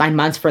almost 9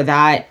 months for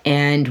that,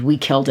 and we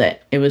killed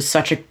it. It was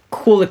such a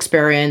cool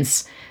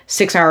experience.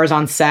 6 hours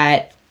on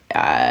set.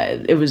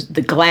 It was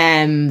the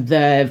glam,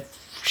 the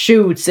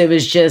shoots. It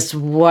was just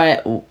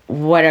what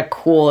a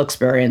cool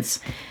experience.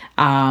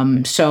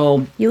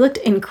 So you looked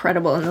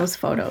incredible in those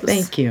photos.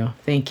 Thank you.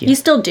 You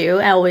still do.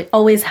 I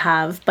always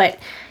have, but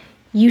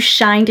you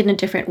shined in a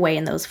different way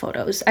in those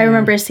photos. I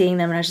remember seeing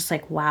them and I was just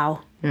like,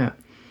 wow. Yeah.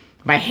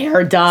 my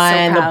hair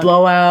done, So the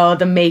blowout,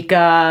 the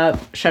makeup.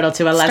 Shout out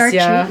to Alessia.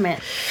 Star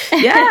treatment.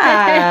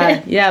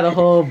 Yeah, the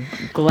whole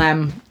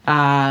glam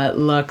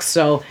look.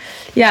 So,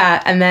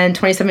 yeah, and then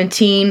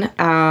 2017,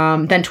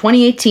 then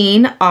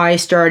 2018, I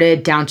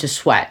started Down to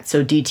Sweat.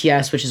 So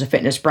DTS, which is a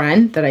fitness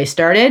brand that I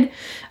started,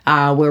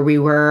 where we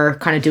were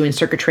kind of doing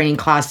circuit training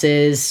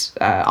classes,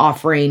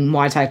 offering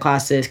Muay Thai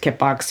classes,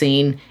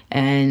 kickboxing,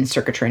 and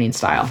circuit training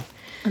style.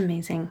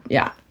 Amazing.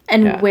 Yeah.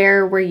 And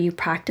where were you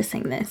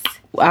practicing this?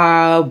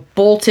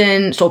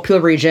 Bolton, so Peel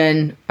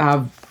region,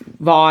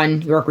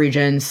 Vaughan, York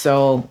region.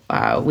 So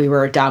we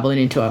were dabbling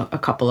into a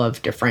couple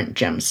of different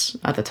gyms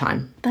at the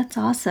time. That's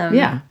awesome.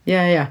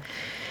 Yeah.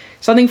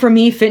 Something for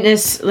me,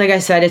 fitness, like I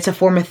said, it's a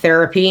form of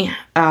therapy.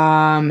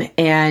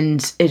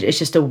 And it's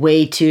just a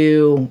way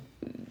to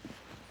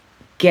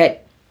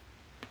get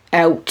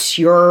out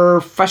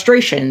your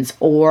frustrations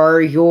or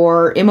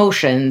your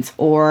emotions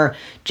or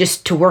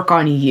just to work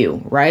on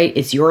you, right?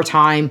 It's your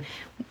time,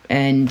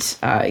 and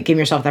giving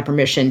yourself that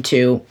permission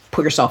to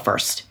put yourself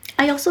first.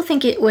 I also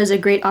think it was a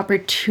great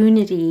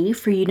opportunity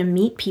for you to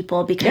meet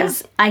people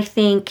because I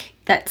think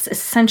that's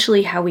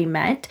essentially how we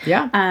met.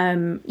 Yeah.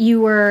 I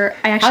actually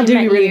How did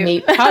met we really you.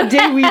 meet? How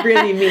did we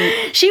really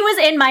meet? She was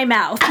in my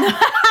mouth.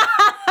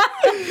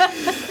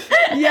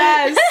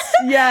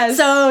 Yes.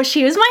 So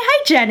she was my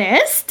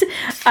hygienist.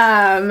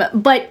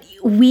 But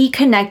we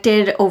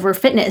connected over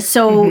fitness.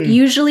 So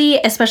usually,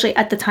 especially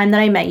at the time that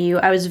I met you,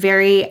 I was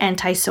very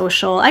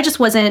antisocial. I just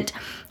wasn't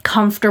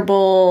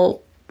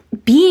comfortable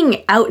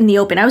being out in the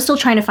open. I was still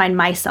trying to find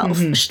myself.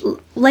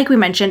 Like we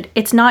mentioned,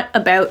 it's not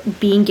about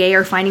being gay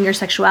or finding your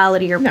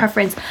sexuality or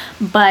preference,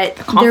 but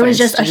there was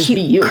just a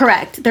huge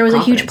There was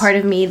a huge part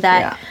of me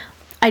that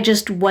I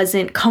just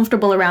wasn't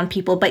comfortable around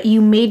people, but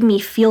you made me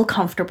feel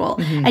comfortable.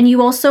 And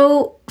you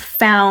also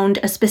found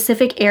a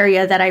specific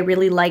area that I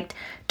really liked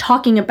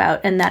talking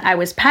about and that I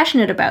was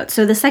passionate about.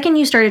 So the second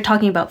you started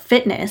talking about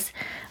fitness,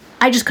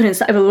 I just couldn't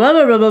stop. Blah,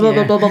 blah, blah, blah,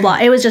 blah, blah, blah, blah.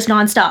 It was just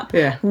nonstop.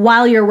 Yeah.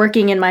 While you're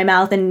working in my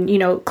mouth and,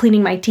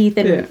 cleaning my teeth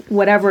and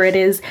whatever it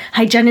is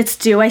hygienists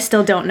do, I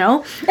still don't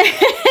know.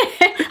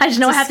 I just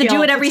know I have to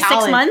do it every 6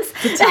 months.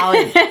 It's a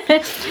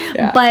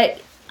talent.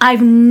 But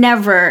I've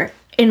never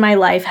in my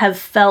life have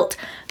felt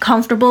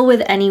comfortable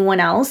with anyone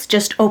else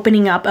just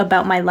opening up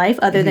about my life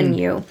other than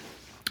you.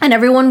 And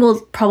everyone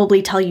will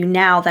probably tell you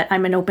now that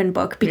I'm an open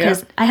book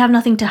because I have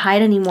nothing to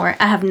hide anymore.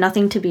 I have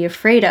nothing to be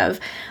afraid of.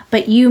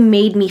 But you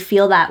made me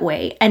feel that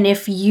way. And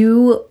if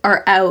you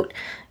are out,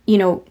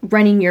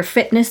 running your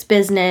fitness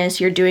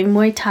business, you're doing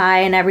Muay Thai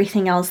and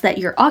everything else that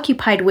you're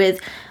occupied with,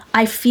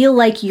 I feel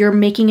like you're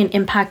making an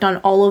impact on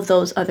all of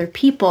those other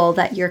people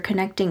that you're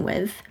connecting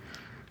with.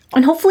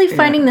 And hopefully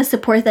finding the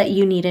support that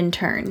you need in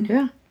turn.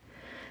 Yeah.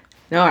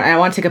 No, and I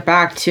want to take it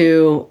back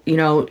to,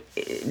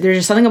 there's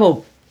just something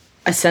about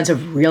a sense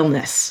of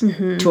realness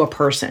to a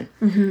person.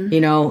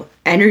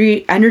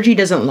 Energy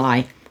doesn't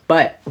lie,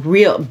 but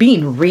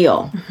being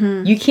real,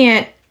 you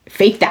can't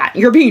fake that.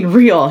 You're being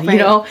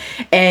real,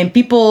 and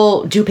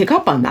people do pick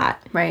up on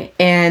that. Right.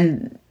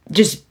 And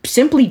just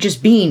simply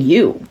just being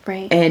you.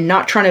 Right. And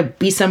not trying to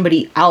be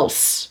somebody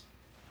else.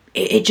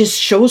 It just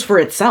shows for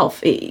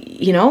itself,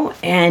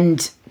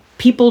 and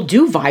people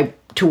do vibe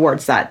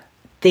towards that.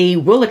 They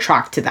will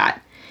attract to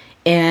that.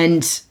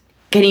 And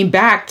getting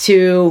back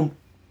to,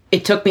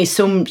 it took me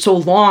so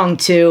long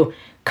to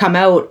come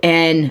out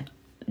and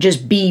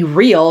just be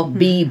real,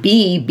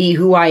 be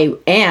who I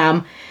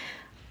am.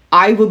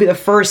 I will be the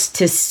first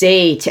to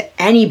say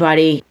to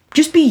anybody,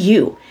 just be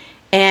you.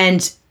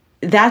 And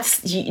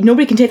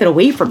nobody can take that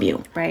away from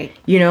you. Right.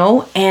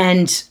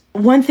 And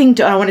one thing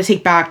I want to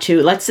take back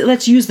to,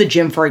 let's use the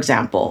gym, for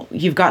example.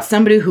 You've got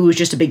somebody who's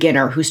just a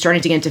beginner who's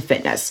starting to get into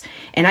fitness.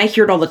 And I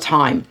hear it all the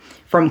time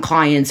from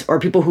clients or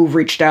people who've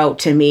reached out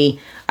to me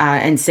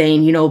and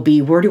saying,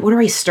 B, where do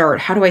I start?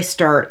 How do I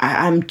start?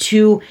 I'm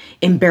too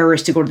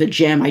embarrassed to go to the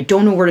gym. I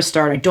don't know where to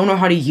start. I don't know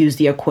how to use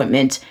the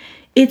equipment.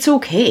 It's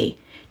okay.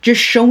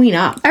 Just showing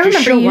up. I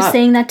remember you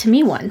saying that to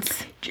me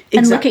once.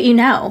 And look at you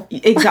now.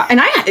 Exactly.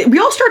 And we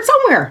all start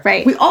somewhere.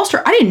 Right. We all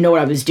start. I didn't know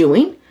what I was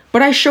doing,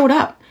 but I showed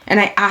up. And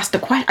I asked a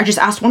question. I just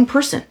asked one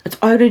person. That's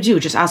all I gotta do.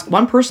 Just ask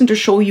one person to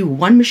show you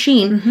one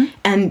machine,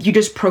 and you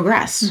just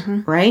progress,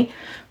 right?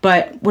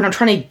 But what I'm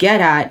trying to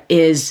get at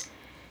is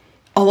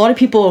a lot of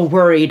people are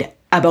worried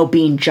about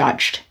being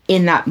judged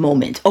in that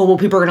moment. Oh, well,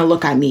 people are gonna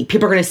look at me.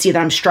 People are gonna see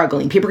that I'm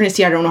struggling. People are gonna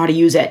see I don't know how to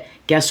use it.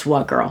 Guess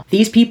what, girl?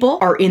 These people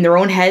are in their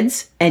own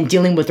heads and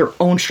dealing with their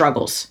own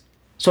struggles.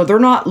 So they're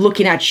not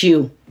looking at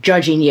you,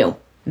 judging you.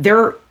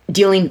 They're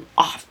dealing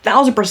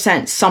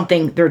 1,000%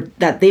 something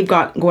that they've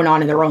got going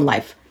on in their own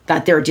life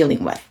that they're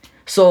dealing with.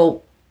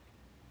 So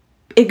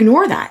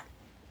ignore that.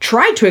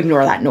 Try to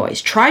ignore that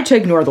noise. Try to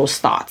ignore those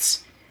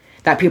thoughts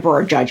that people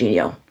are judging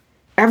you.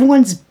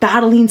 Everyone's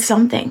battling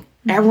something.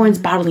 Everyone's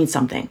battling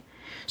something.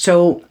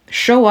 So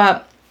show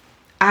up,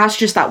 ask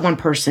just that one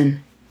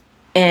person,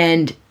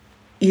 and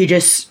you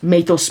just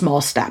make those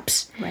small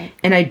steps. Right.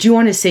 And I do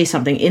want to say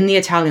something. In the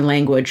Italian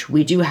language,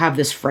 we do have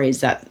this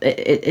phrase that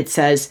it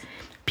says,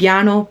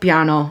 piano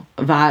piano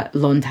va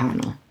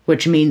lontano,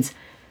 which means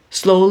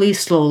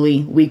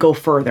slowly, we go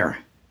further.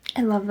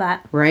 I love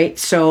that. Right?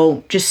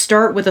 So just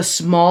start with a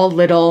small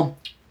little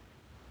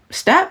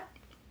step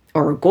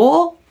or a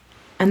goal,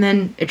 and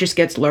then it just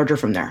gets larger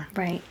from there.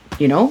 Right.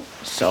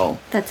 So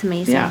that's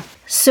amazing. Yeah.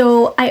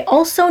 So I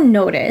also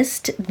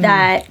noticed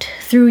that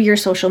through your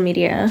social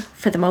media,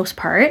 for the most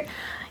part,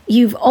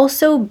 you've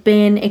also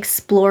been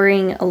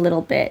exploring a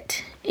little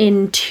bit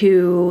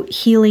into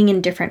healing in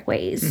different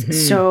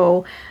ways.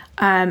 So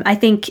I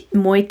think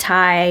Muay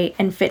Thai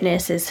and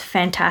fitness is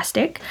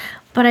fantastic,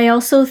 but I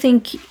also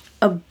think,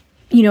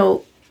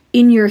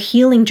 in your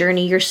healing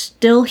journey, you're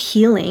still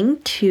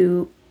healing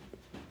to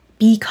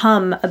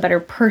become a better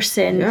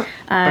person.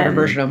 Better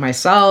version of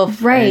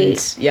myself.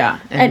 Right.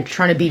 And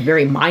trying to be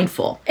very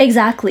mindful.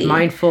 Exactly.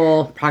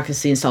 Mindful,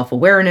 practicing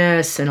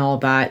self-awareness and all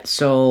that.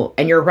 So,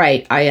 and you're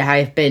right. I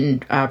have been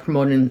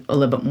promoting a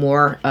little bit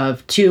more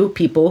of two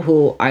people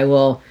who I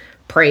will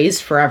praise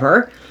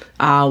forever.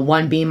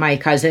 One being my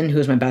cousin,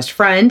 who's my best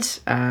friend,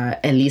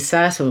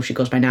 Elisa. So she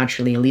goes by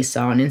naturally Elisa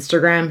on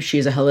Instagram.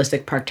 She's a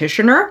holistic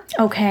practitioner.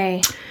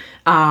 Okay.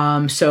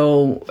 And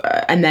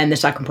then the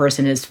second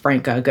person is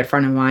Franca, a good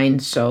friend of mine.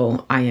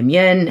 So I am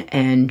Yin,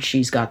 and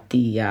she's got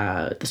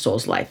the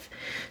Soul's Life.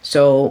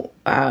 So,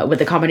 with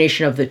the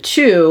combination of the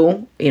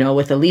two,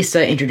 with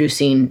Elisa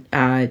introducing,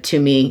 to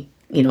me,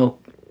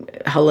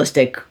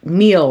 holistic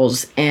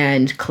meals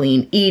and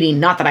clean eating,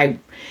 not that I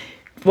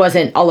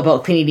wasn't all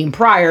about clean eating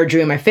prior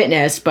during my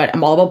fitness, but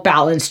I'm all about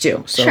balance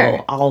too. So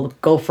sure. I'll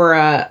go for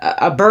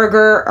a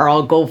burger, or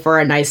I'll go for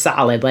a nice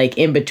salad, like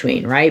in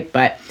between, right?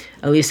 But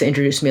Elisa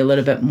introduced me a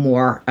little bit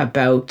more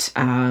about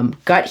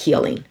gut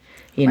healing,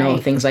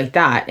 right. Things like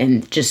that.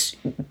 And just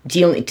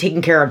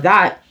taking care of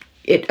that,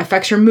 it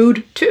affects your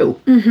mood too,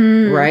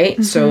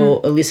 right?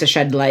 So Elisa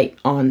shed light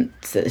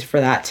for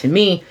that to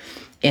me.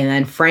 And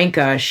then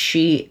Franca,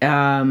 she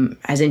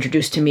has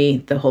introduced to me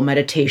the whole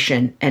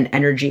meditation and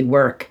energy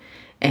work.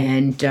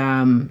 And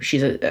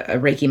she's a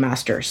Reiki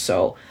master.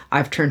 So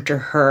I've turned to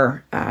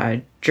her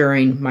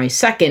during my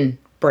second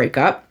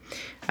breakup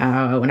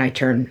when I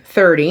turned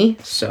 30.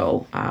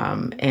 So,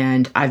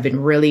 and I've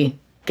been really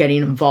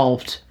getting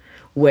involved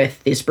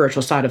with the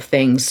spiritual side of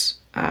things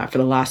for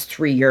the last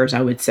 3 years,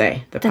 I would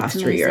say, past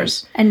 3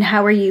 years. And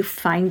how are you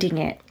finding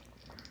it?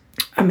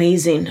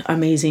 Amazing.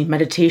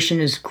 Meditation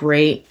is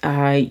great.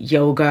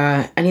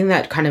 Yoga, anything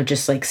that kind of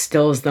just like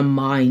stills the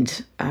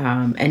mind,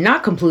 and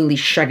not completely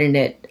shutting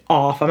it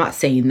off. I'm not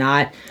saying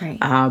that, right.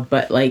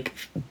 But like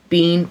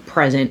being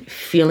present,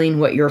 feeling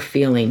what you're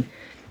feeling.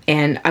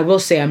 And I will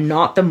say I'm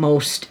not the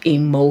most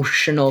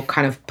emotional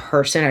kind of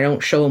person. I don't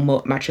show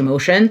much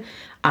emotion,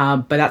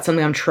 but that's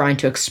something I'm trying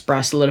to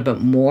express a little bit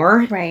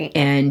more. Right.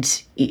 And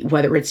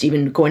whether it's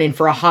even going in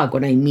for a hug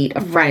when I meet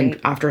a friend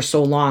after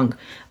so long,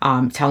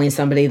 telling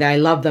somebody that I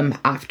love them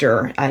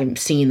after I'm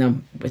seeing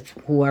them with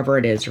whoever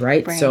it is,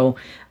 right? So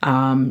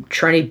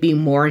trying to be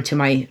more into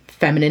my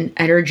feminine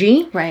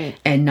energy, right,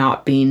 and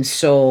not being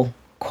so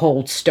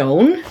cold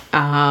stone.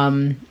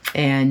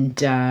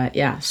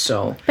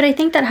 So. But I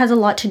think that has a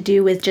lot to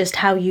do with just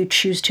how you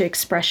choose to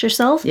express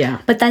yourself.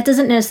 Yeah. But that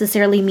doesn't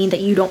necessarily mean that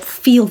you don't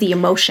feel the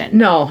emotion.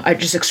 No, I'm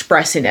just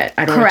expressing it.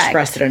 I don't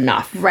express it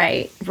enough.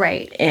 Right.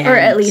 And or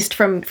at least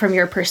from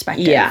your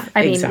perspective. Yeah,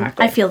 I mean,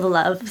 exactly. I feel the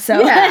love,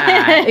 so.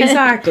 Yeah,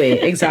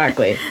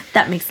 exactly.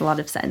 That makes a lot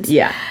of sense.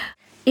 Yeah.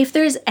 If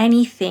there's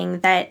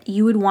anything that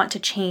you would want to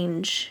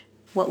change,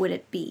 what would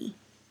it be?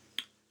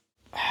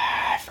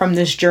 From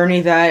this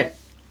journey that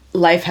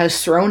life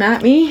has thrown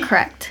at me.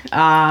 Correct. The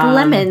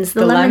lemons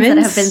that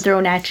have been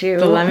thrown at you.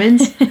 The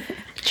lemons.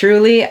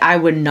 Truly, I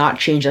would not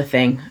change a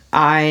thing.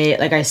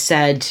 Like I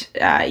said,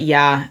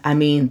 I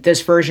mean,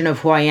 this version of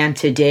who I am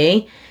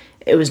today,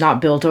 it was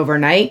not built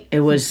overnight.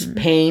 It was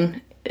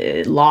pain,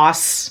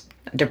 loss,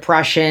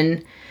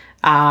 depression,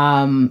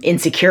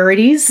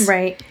 insecurities.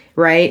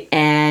 Right.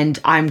 And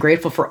I'm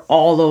grateful for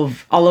all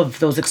of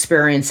those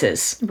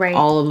experiences. Right.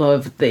 All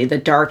of the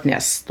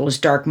darkness, those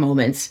dark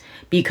moments,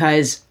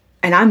 because,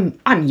 and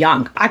I'm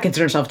young. I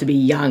consider myself to be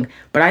young,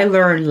 but I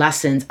learned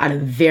lessons at a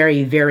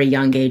very, very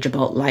young age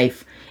about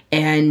life.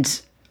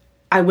 And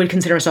I would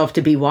consider myself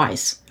to be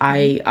wise.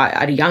 I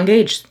at a young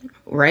age,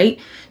 right?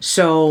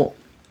 So,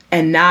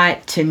 and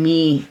that to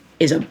me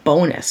is a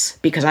bonus,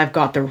 because I've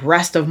got the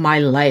rest of my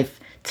life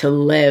to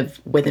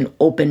live with an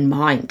open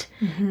mind,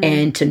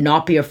 and to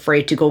not be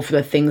afraid to go for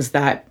the things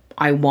that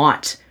I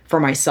want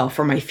for myself,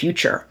 for my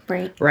future.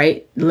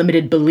 Right.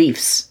 Limited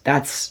beliefs. I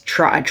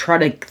try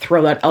to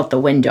throw that out the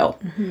window.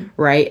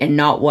 Right. And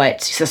not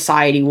what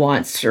society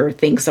wants or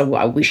thinks of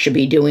what we should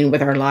be doing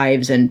with our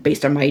lives, and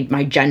based on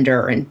my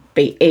gender and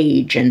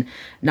age, and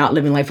not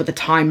living life with a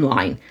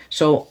timeline.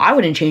 So I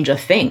wouldn't change a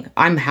thing.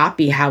 I'm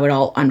happy how it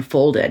all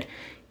unfolded.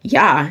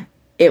 Yeah,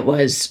 it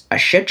was a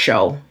shit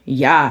show.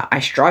 Yeah,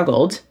 I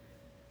struggled,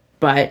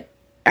 but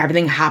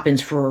everything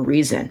happens for a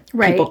reason.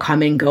 Right. People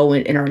come and go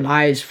in our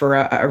lives for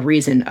a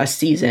reason, a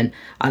season,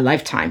 a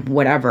lifetime,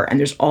 whatever. And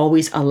there's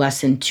always a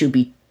lesson to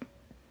be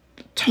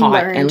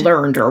taught and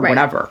learned or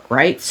whatever,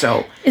 right?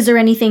 So, is there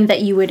anything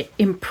that you would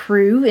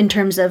improve in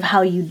terms of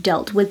how you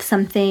dealt with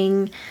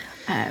something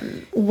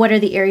what are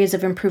the areas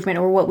of improvement,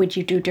 or what would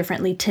you do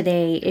differently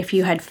today if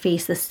you had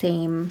faced the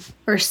same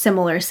or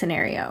similar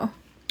scenario?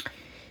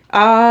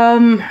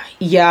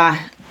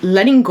 Yeah,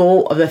 letting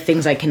go of the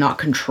things I cannot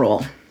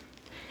control.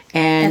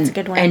 And, that's a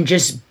good one. And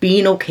just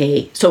being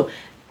okay. So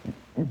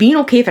being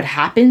okay if it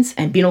happens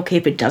and being okay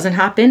if it doesn't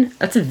happen,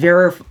 that's a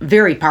very,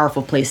 very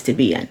powerful place to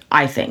be in,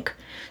 I think.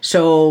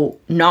 So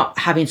not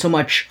having so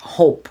much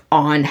hope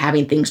on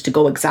having things to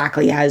go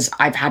exactly as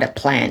I've had it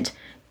planned.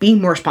 Be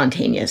more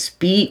spontaneous.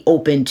 Be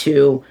open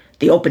to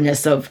the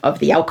openness of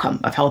the outcome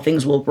of how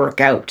things will work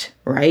out,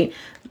 right?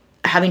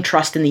 Having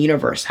trust in the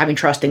universe, having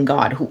trust in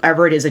God,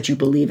 whoever it is that you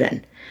believe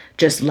in.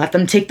 Just let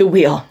them take the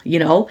wheel,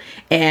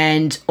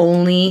 and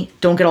only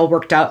don't get all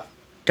worked up.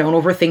 Don't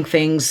overthink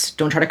things.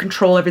 Don't try to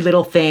control every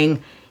little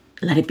thing.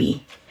 Let it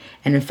be.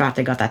 And in fact,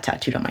 I got that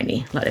tattooed on my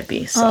knee. Let it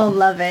be. So. Oh,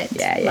 love it.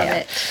 Yeah. Love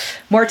it.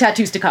 More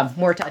tattoos to come.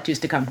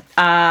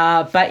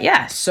 But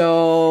yeah,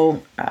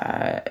 so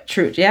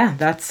true. Yeah,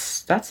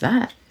 that's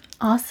that.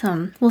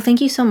 Awesome. Well, thank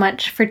you so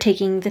much for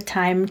taking the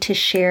time to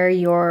share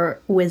your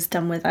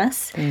wisdom with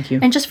us. Thank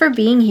you. And just for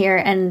being here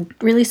and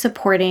really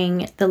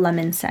supporting the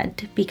Lemon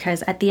Said,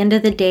 because at the end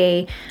of the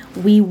day,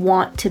 we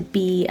want to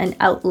be an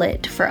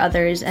outlet for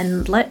others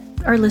and let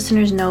our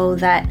listeners know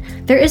that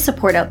there is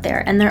support out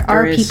there and there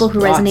are people who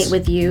resonate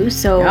with you.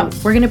 So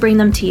we're going to bring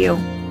them to you.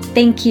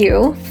 Thank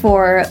you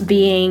for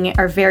being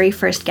our very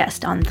first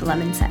guest on the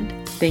Lemon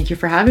Said. Thank you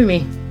for having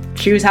me.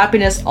 Choose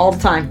happiness all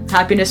the time.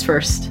 Happiness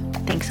first.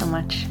 Thanks so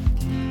much.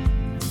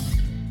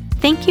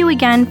 Thank you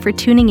again for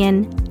tuning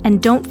in,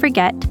 and don't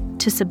forget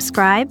to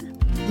subscribe,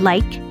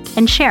 like,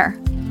 and share.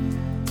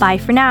 Bye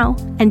for now,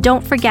 and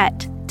don't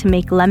forget to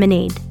make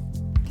lemonade.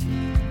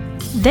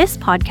 This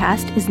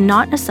podcast is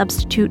not a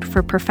substitute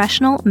for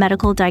professional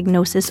medical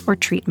diagnosis or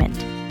treatment.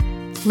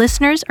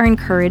 Listeners are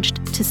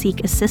encouraged to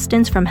seek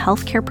assistance from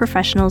healthcare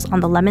professionals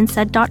on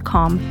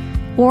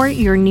thelemonsed.com or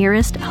your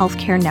nearest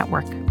healthcare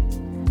network.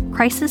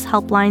 Crisis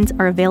helplines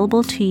are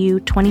available to you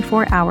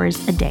 24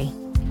 hours a day.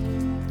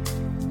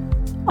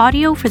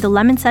 Audio for the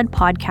Lemon Said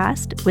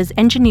podcast was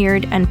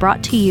engineered and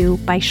brought to you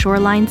by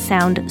Shoreline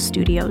Sound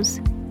Studios.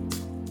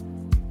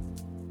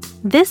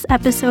 This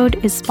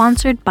episode is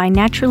sponsored by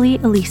Naturally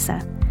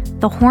Elisa,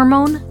 the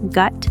hormone,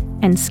 gut,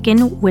 and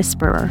skin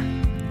whisperer.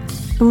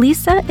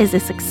 Elisa is a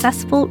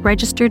successful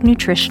registered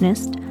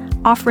nutritionist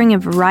offering a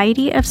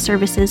variety of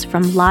services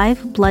from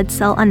live blood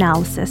cell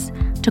analysis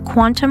to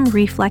quantum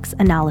reflex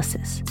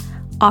analysis,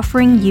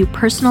 offering you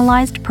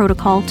personalized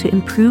protocol to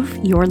improve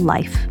your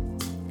life.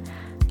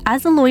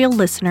 As a loyal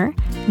listener,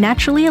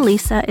 Naturally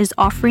Elisa is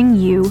offering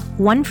you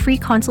 1 free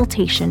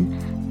consultation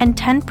and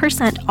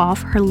 10%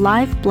 off her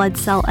live blood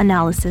cell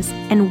analysis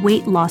and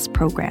weight loss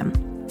program.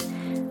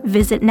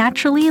 Visit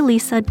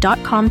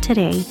naturallyelisa.com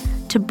today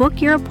to book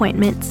your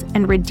appointments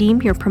and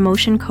redeem your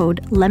promotion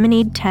code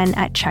LEMONADE10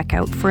 at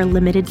checkout for a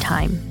limited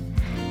time.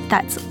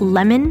 That's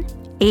LEMON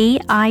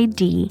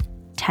AID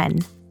 10.